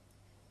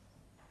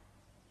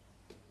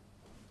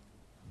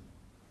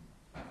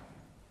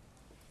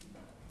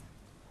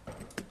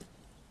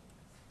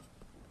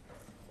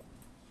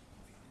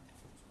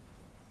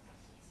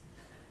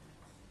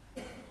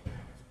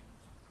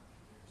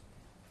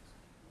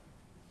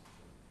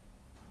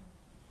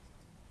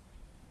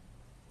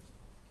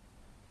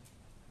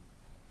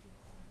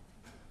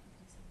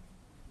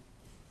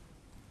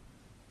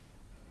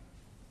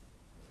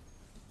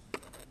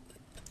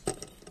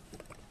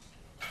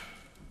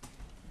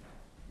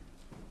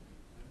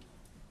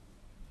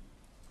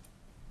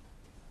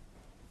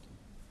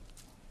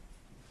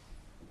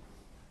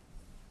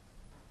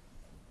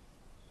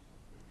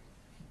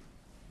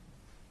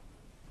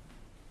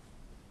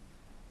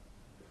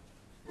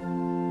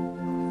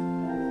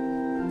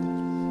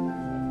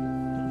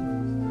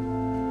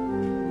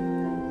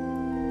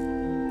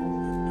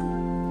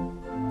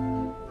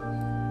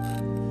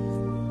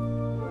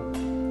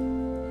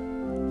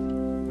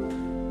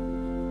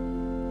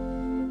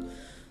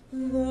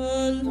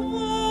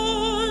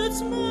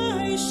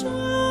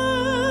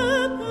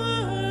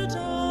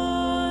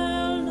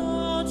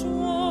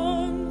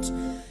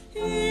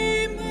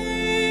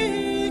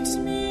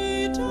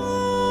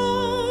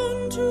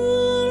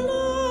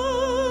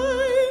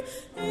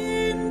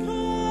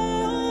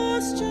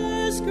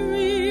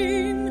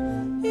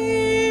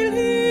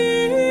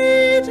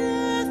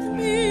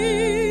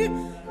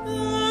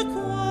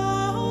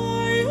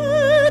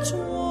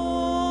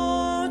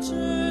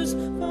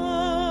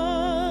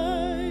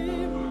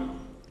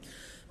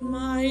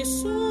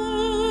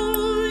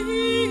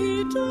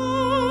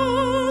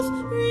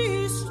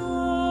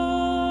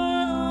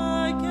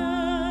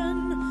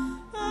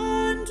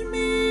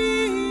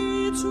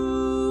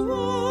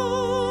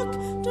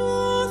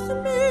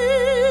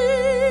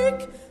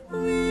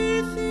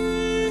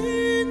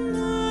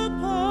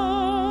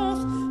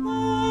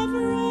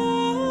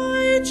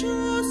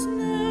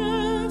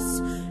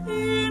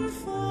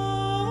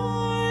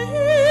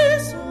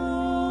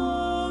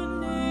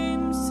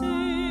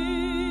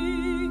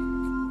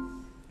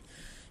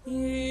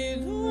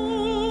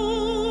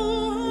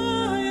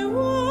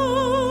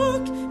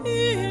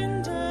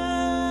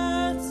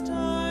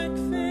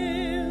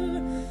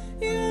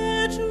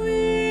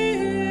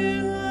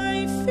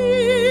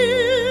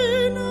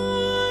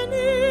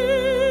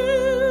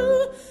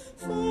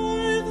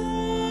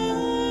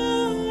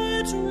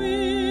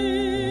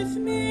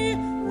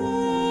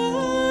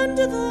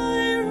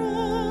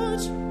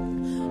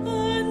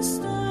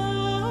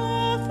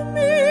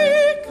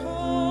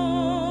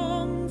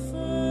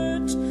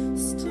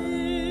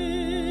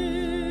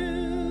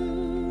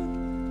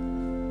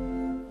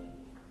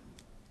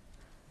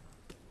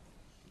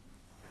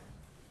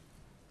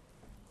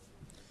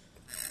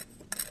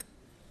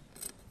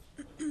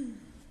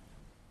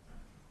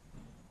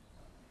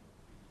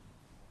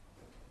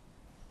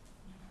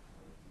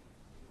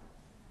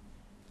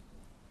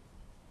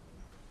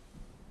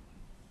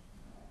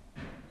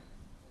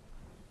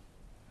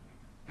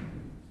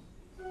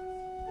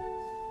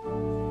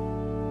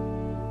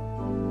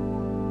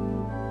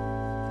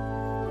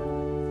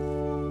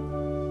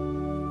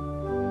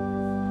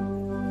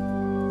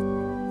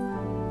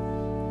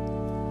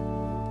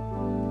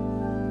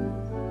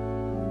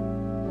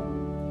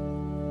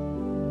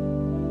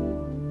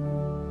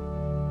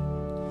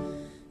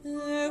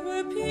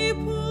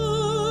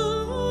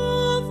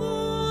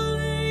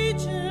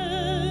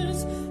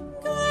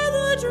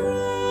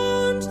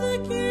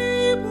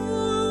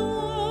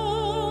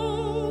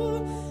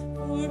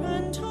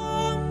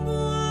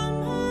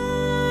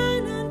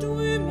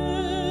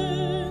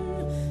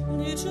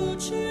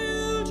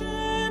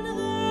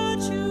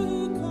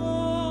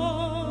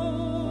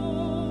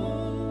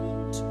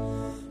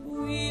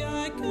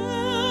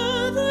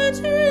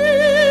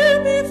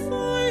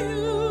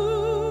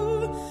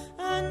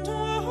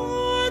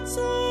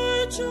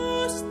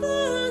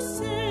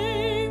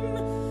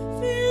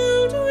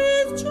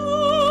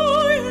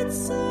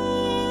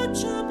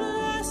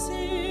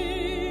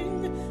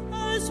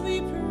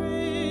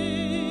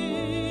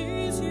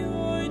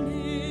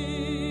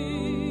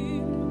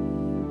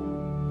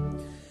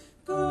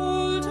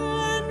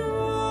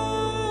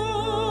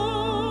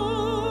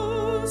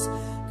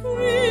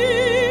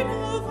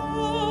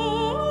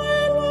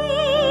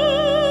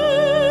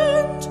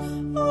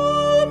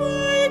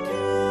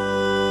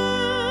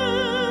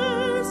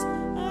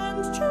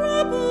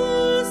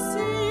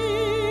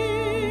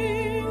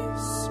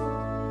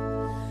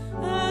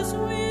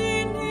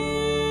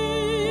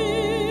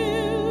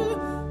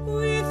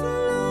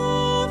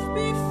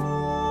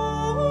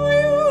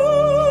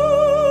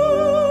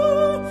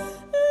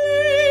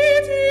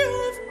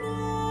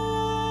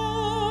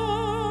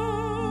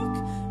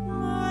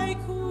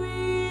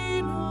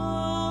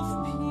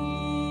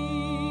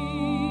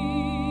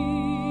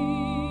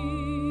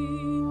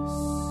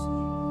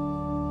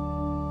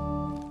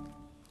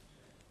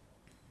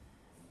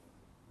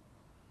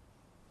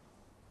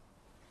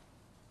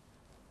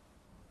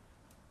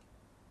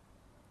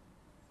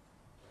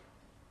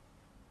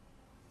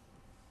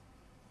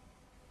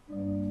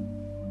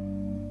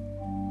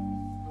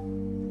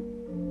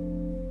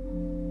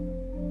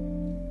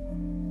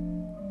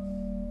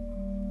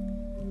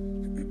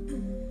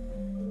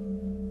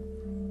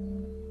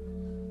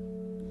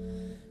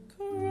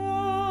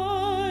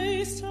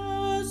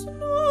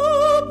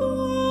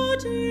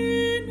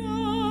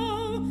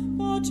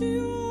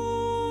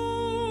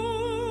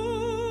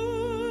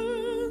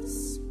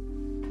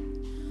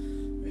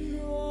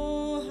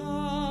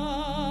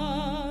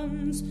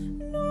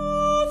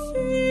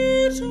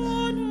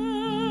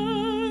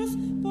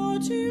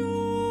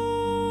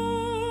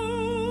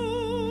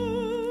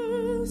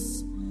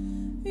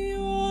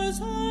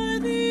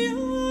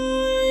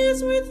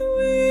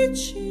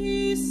 which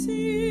he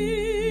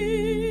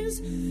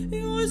sees.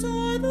 Yours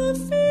are the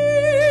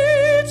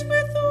feet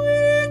with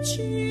which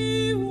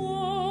he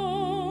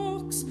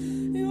walks.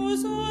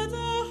 Yours are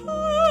the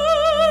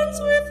hands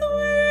with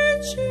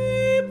which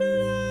he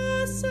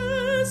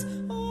blesses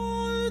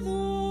all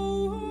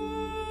the world.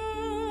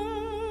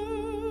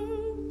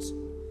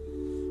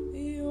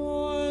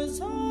 Yours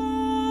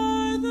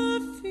are the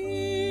feet.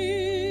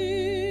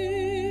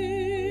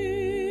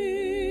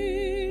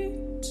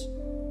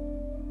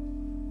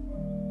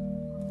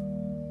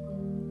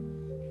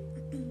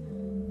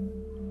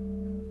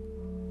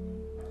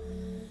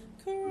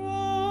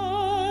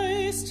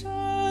 Christ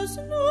has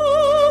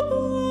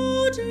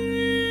nobody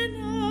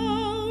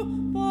now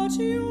but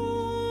yours.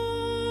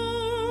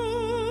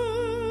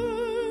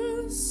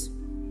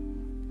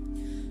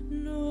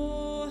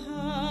 No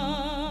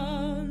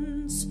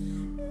hands,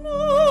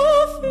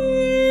 no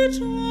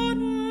feet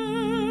on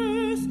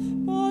earth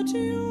but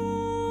yours.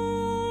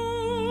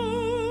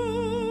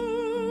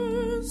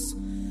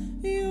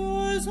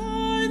 Yours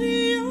are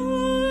the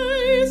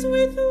eyes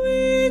with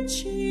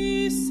which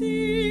he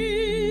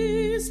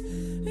sees.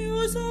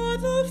 Yours are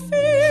the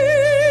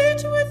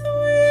feet with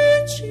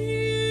which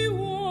he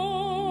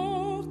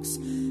walks.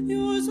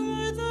 Yours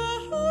are the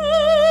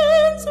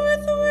hands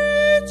with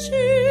which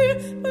he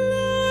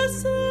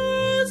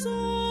blesses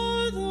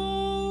all the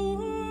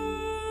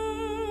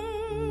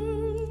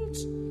world.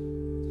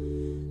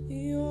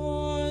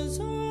 Yours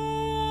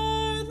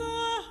are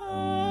the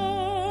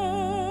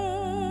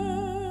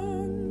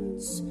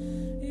hands.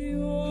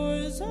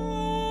 Yours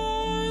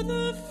are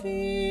the feet.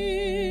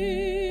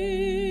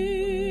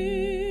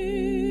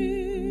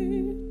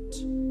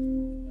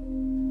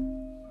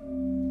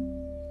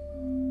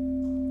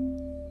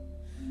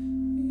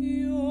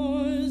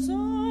 Yours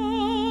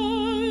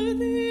are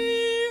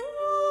the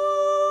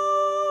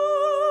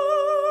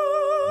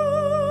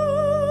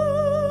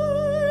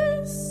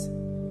eyes.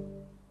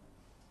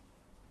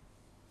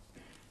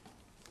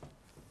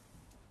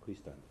 Please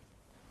stand.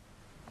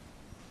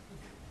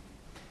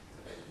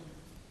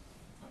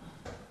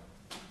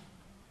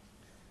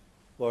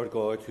 Lord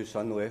God, whose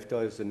Son left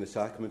us in the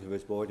sacrament of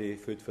his body,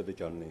 food for the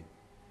journey,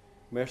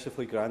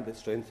 mercifully grant that,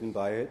 strengthened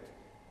by it,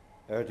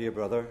 our dear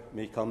brother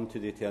may come to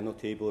the eternal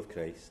table of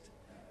Christ,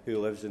 who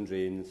lives and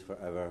reigns for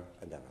ever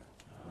and ever.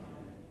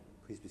 Amen.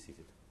 Please be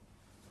seated.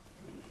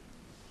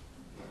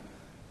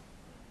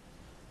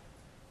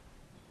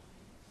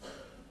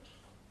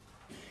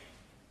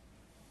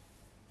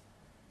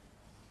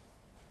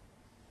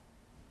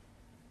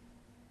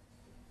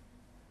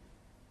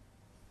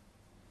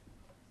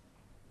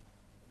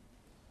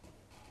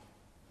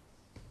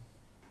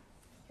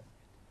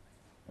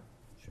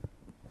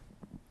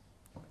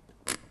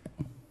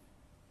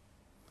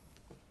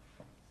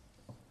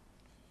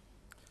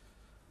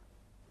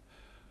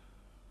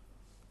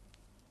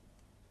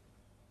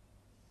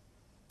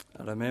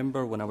 I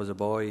remember when I was a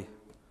boy,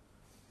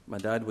 my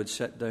dad would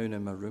sit down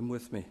in my room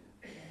with me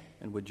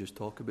and would just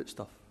talk about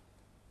stuff.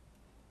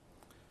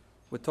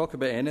 We'd talk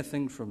about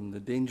anything from the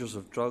dangers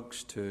of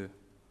drugs to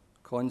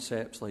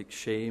concepts like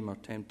shame or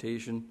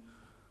temptation,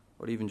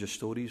 or even just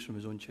stories from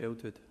his own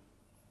childhood.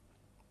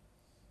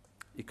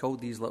 He called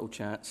these little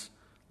chats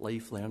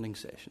life learning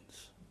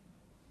sessions.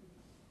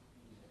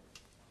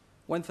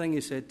 One thing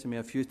he said to me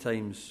a few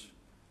times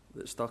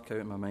that stuck out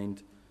in my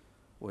mind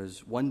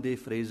was, "One day,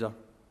 Fraser,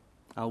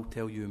 I'll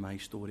tell you my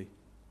story."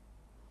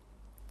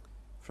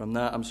 From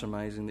that, I'm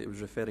surmising that he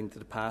was referring to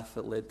the path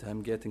that led to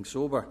him getting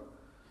sober.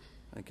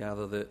 I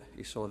gather that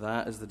he saw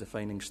that as the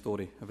defining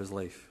story of his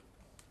life.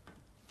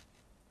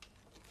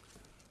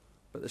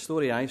 But the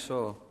story I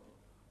saw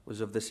was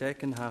of the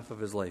second half of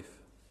his life,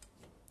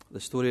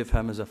 the story of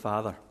him as a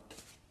father.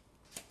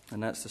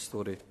 And that's the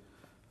story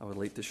I would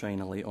like to shine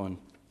a light on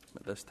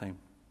at this time.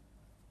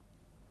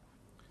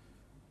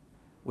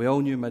 We all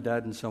knew my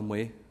dad in some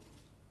way.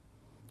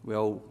 We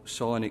all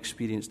saw and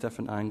experienced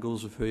different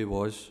angles of who he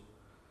was,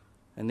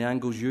 and the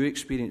angles you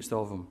experienced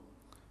of him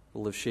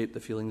will have shaped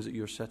the feelings that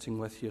you're sitting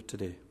with here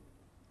today.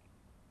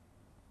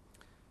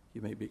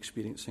 You might be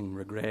experiencing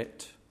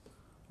regret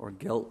or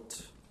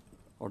guilt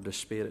or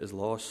despair at his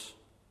loss.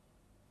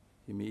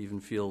 You may even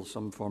feel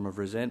some form of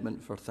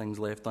resentment for things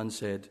left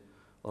unsaid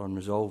or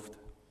unresolved.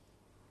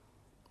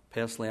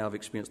 Personally, I've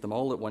experienced them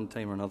all at one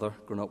time or another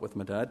growing up with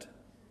my dad.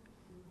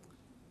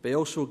 But he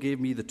also gave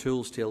me the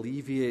tools to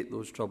alleviate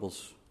those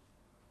troubles,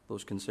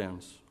 those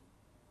concerns.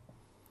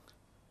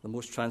 The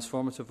most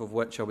transformative of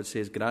which I would say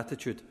is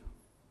gratitude.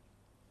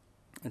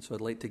 And so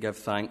I'd like to give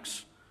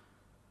thanks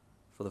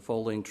for the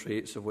following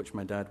traits of which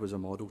my dad was a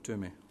model to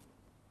me.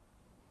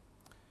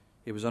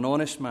 He was an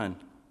honest man.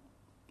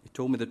 He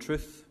told me the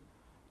truth,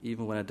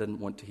 even when I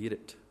didn't want to hear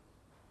it.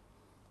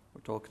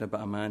 We're talking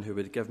about a man who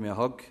would give me a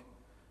hug,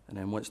 and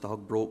then once the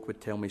hug broke, would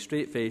tell me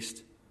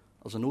straight-faced,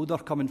 "There's an odour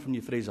coming from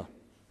you, Fraser."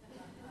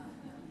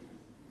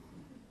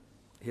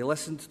 He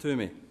listened to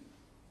me.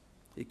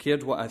 He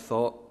cared what I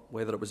thought,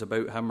 whether it was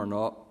about him or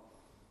not,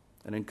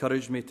 and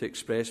encouraged me to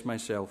express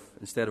myself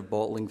instead of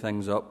bottling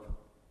things up.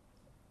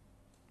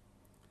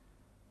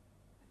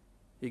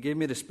 He gave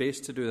me the space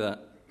to do that,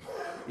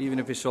 even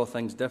if he saw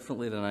things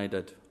differently than I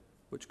did,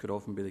 which could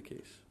often be the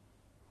case.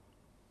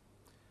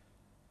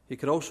 He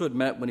could also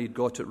admit when he'd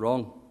got it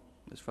wrong,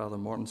 as Father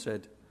Morton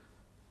said.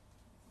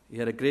 He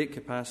had a great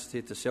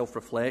capacity to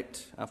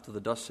self-reflect after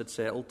the dust had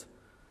settled,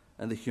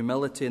 and the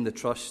humility and the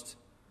trust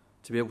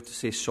to be able to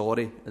say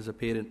sorry as a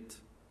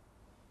parent.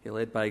 He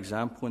led by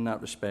example in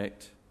that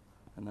respect,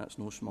 and that's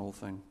no small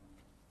thing.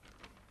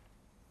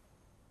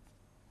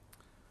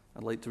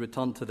 I'd like to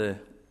return to the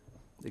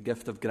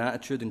gift of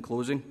gratitude in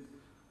closing,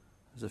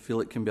 as I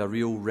feel it can be a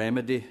real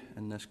remedy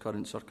in this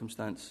current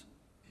circumstance.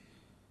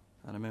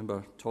 I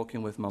remember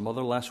talking with my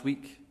mother last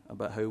week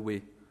about how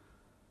we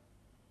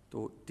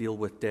don't deal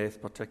with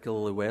death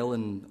particularly well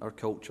in our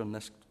culture, in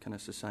this kind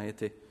of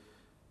society.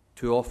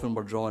 Too often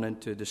we're drawn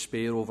into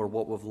despair over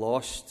what we've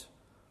lost,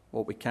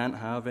 what we can't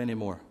have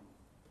anymore.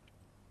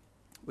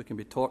 We can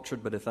be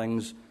tortured by the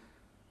things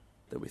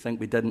that we think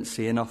we didn't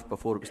say enough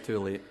before it was too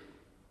late.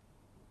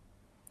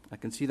 I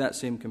can see that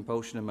same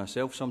compulsion in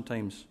myself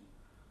sometimes,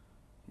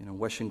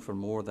 wishing for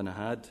more than I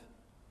had.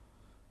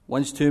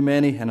 One's too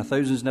many and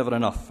 1,000's never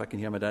enough, I can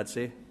hear my dad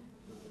say.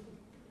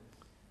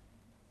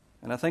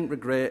 And I think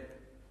regret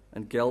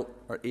and guilt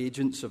are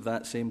agents of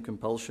that same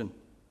compulsion,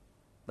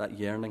 that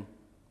yearning.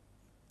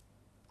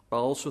 But I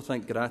also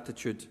think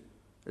gratitude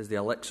is the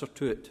elixir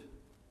to it,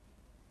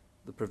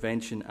 the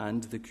prevention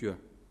and the cure.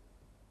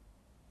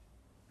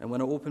 And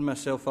when I open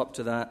myself up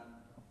to that,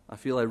 I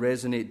feel I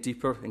resonate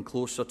deeper and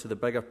closer to the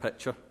bigger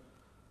picture,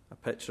 a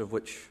picture of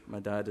which my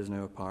dad is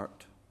now a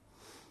part.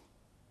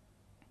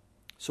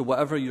 So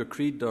whatever your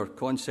creed or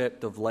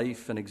concept of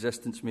life and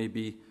existence may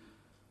be,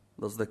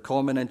 there's the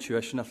common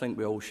intuition I think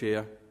we all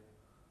share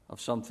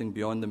of something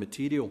beyond the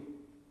material,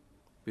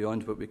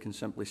 beyond what we can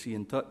simply see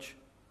and touch.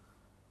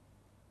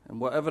 And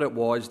whatever it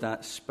was,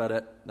 that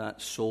spirit,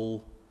 that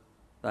soul,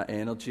 that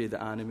energy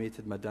that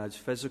animated my dad's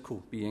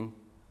physical being,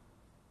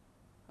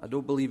 I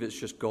don't believe it's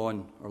just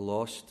gone or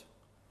lost.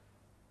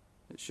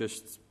 It's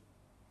just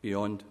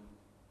beyond.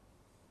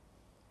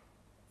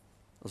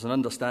 There's an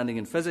understanding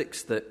in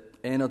physics that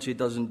energy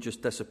doesn't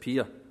just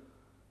disappear,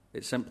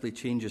 it simply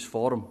changes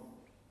form.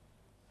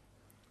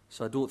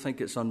 So I don't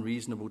think it's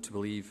unreasonable to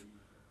believe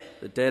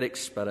that Derek's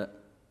spirit,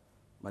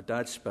 my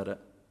dad's spirit,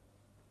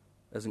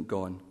 isn't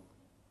gone.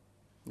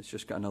 It's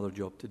just got another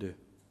job to do.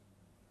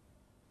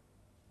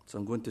 So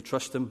I'm going to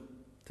trust him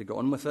to get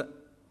on with it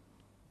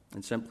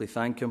and simply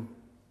thank him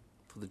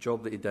for the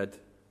job that he did,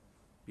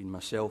 being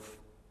myself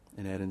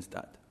and Erin's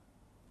dad.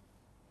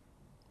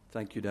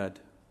 Thank you, Dad.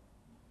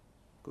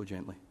 Go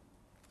gently.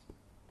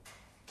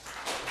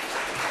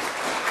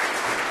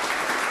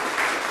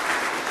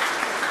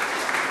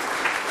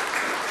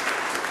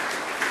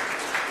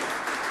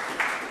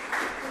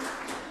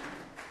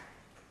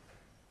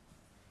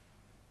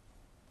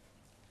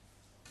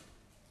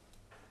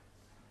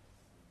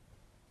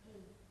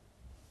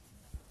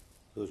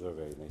 Those were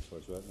very nice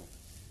words, weren't they?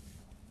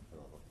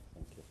 Oh,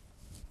 thank you.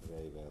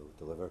 Very well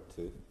delivered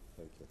too.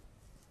 Thank you.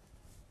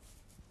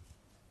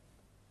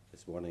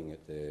 This morning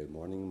at the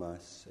morning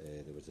mass,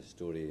 there was a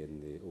story in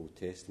the Old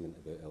Testament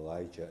about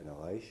Elijah and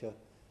Elisha.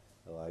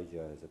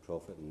 Elijah is a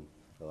prophet and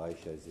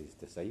Elisha is his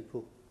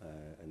disciple,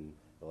 and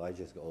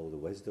Elijah's got all the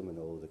wisdom and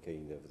all the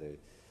kind of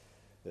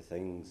the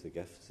things, the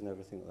gifts and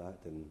everything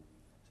like that. And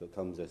so it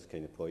comes this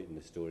kind of point in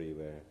the story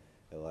where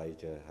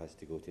Elijah has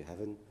to go to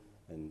heaven,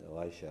 and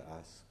Elisha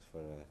asks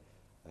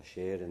for a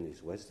share in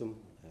his wisdom,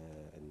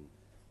 and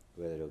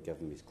whether he'll give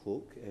him his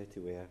cloak to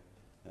wear,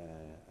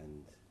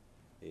 and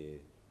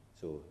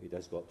so he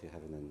does go up to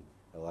heaven, and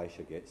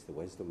Elisha gets the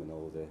wisdom and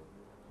all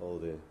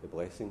the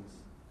blessings.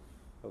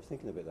 I was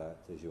thinking about that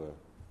as you were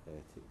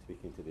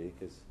speaking today,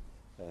 because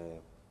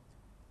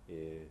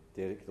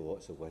Derek had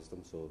lots of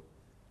wisdom, so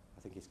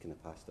I think he's kind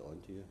of passed it on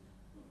to you.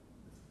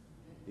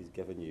 He's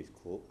given you his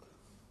cloak.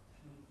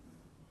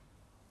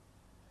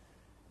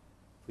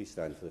 Please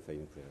stand for the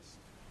final prayers.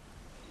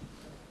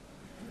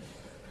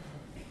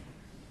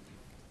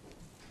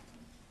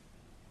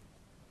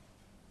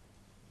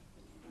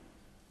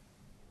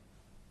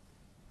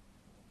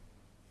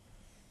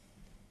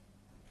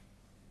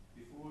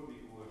 Before we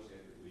go our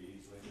separate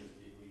ways, let us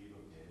take leave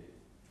of Derek.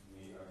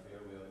 May our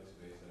farewell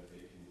express our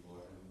affection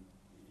for him,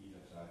 ease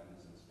our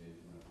sadness and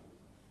strengthen our hope.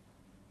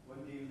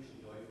 One day we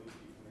shall joyfully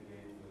speak him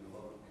again, when the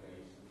love of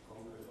Christ, which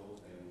conquers all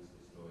things,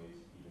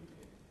 destroys even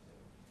death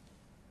itself.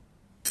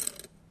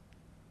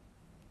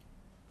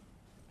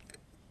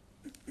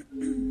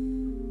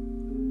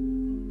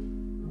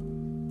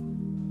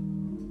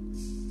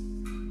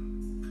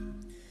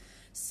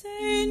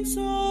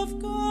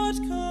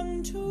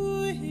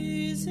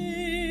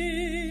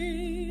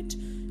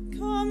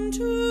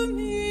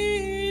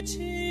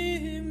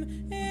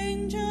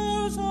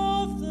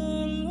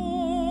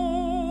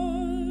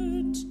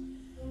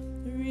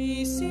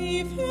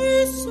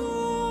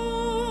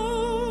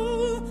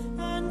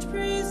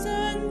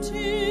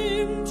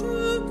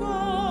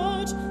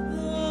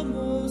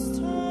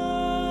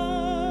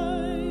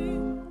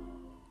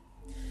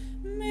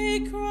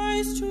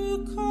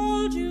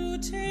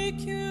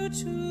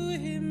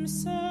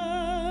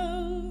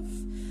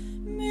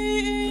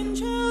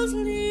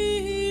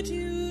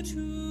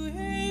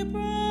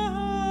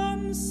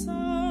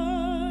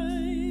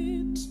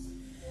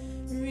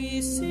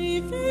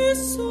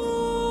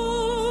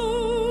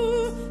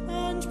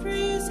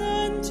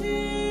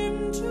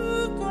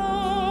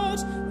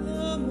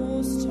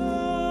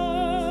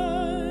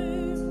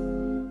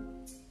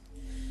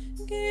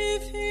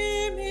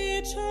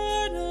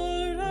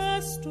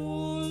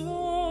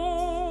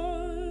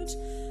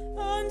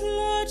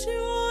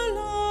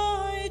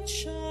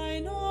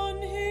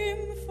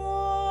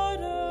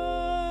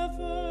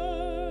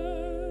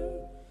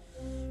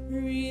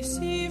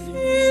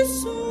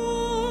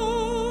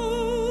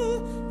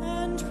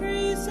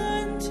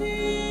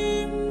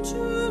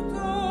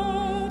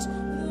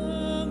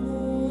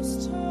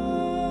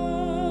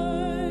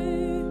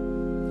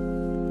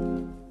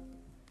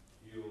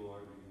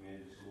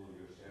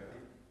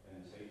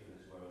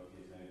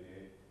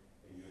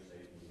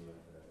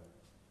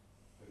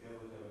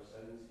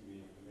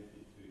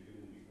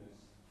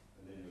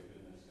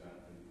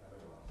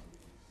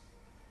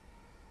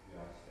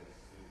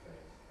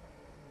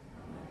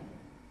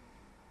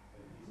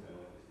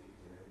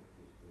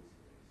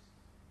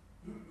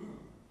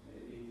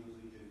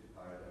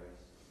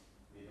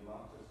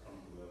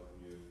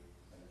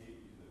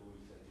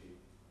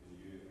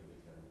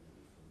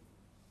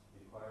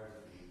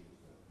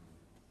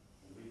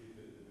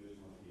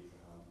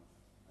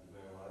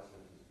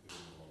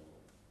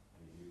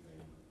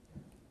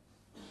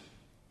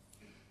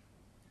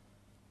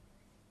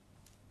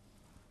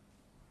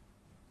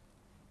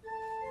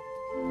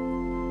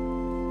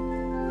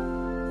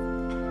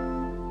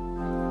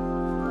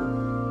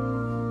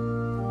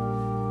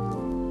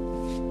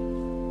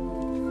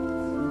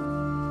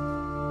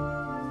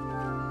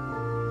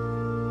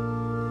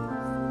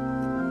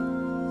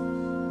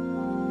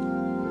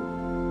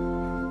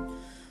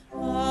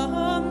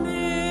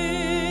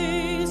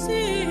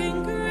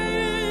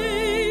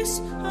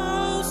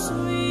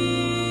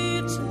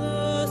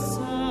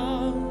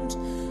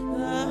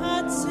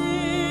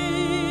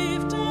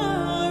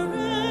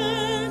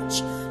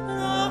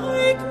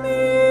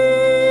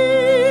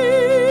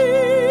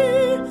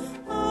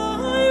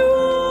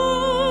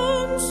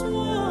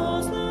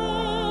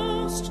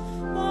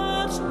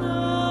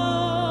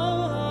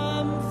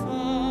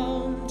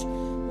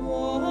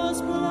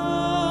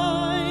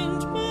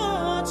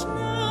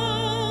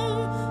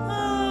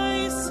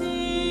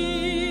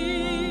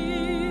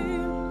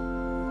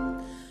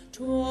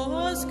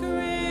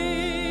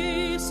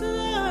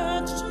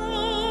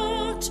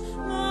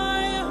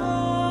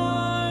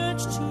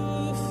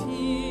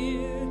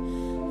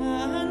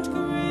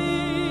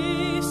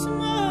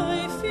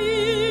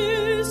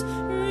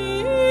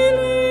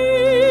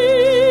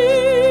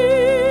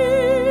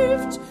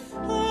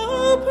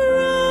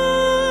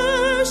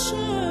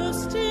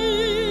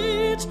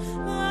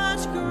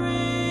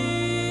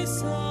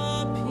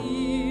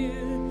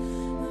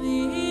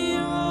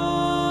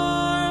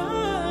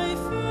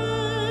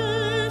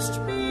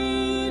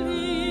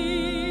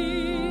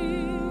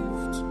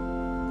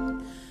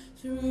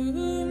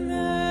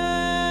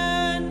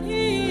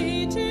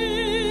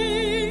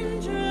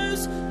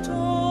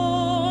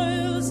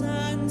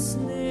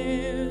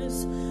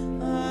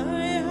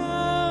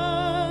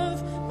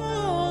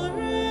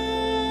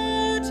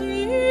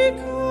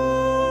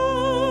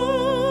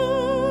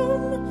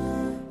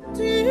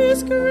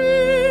 grace.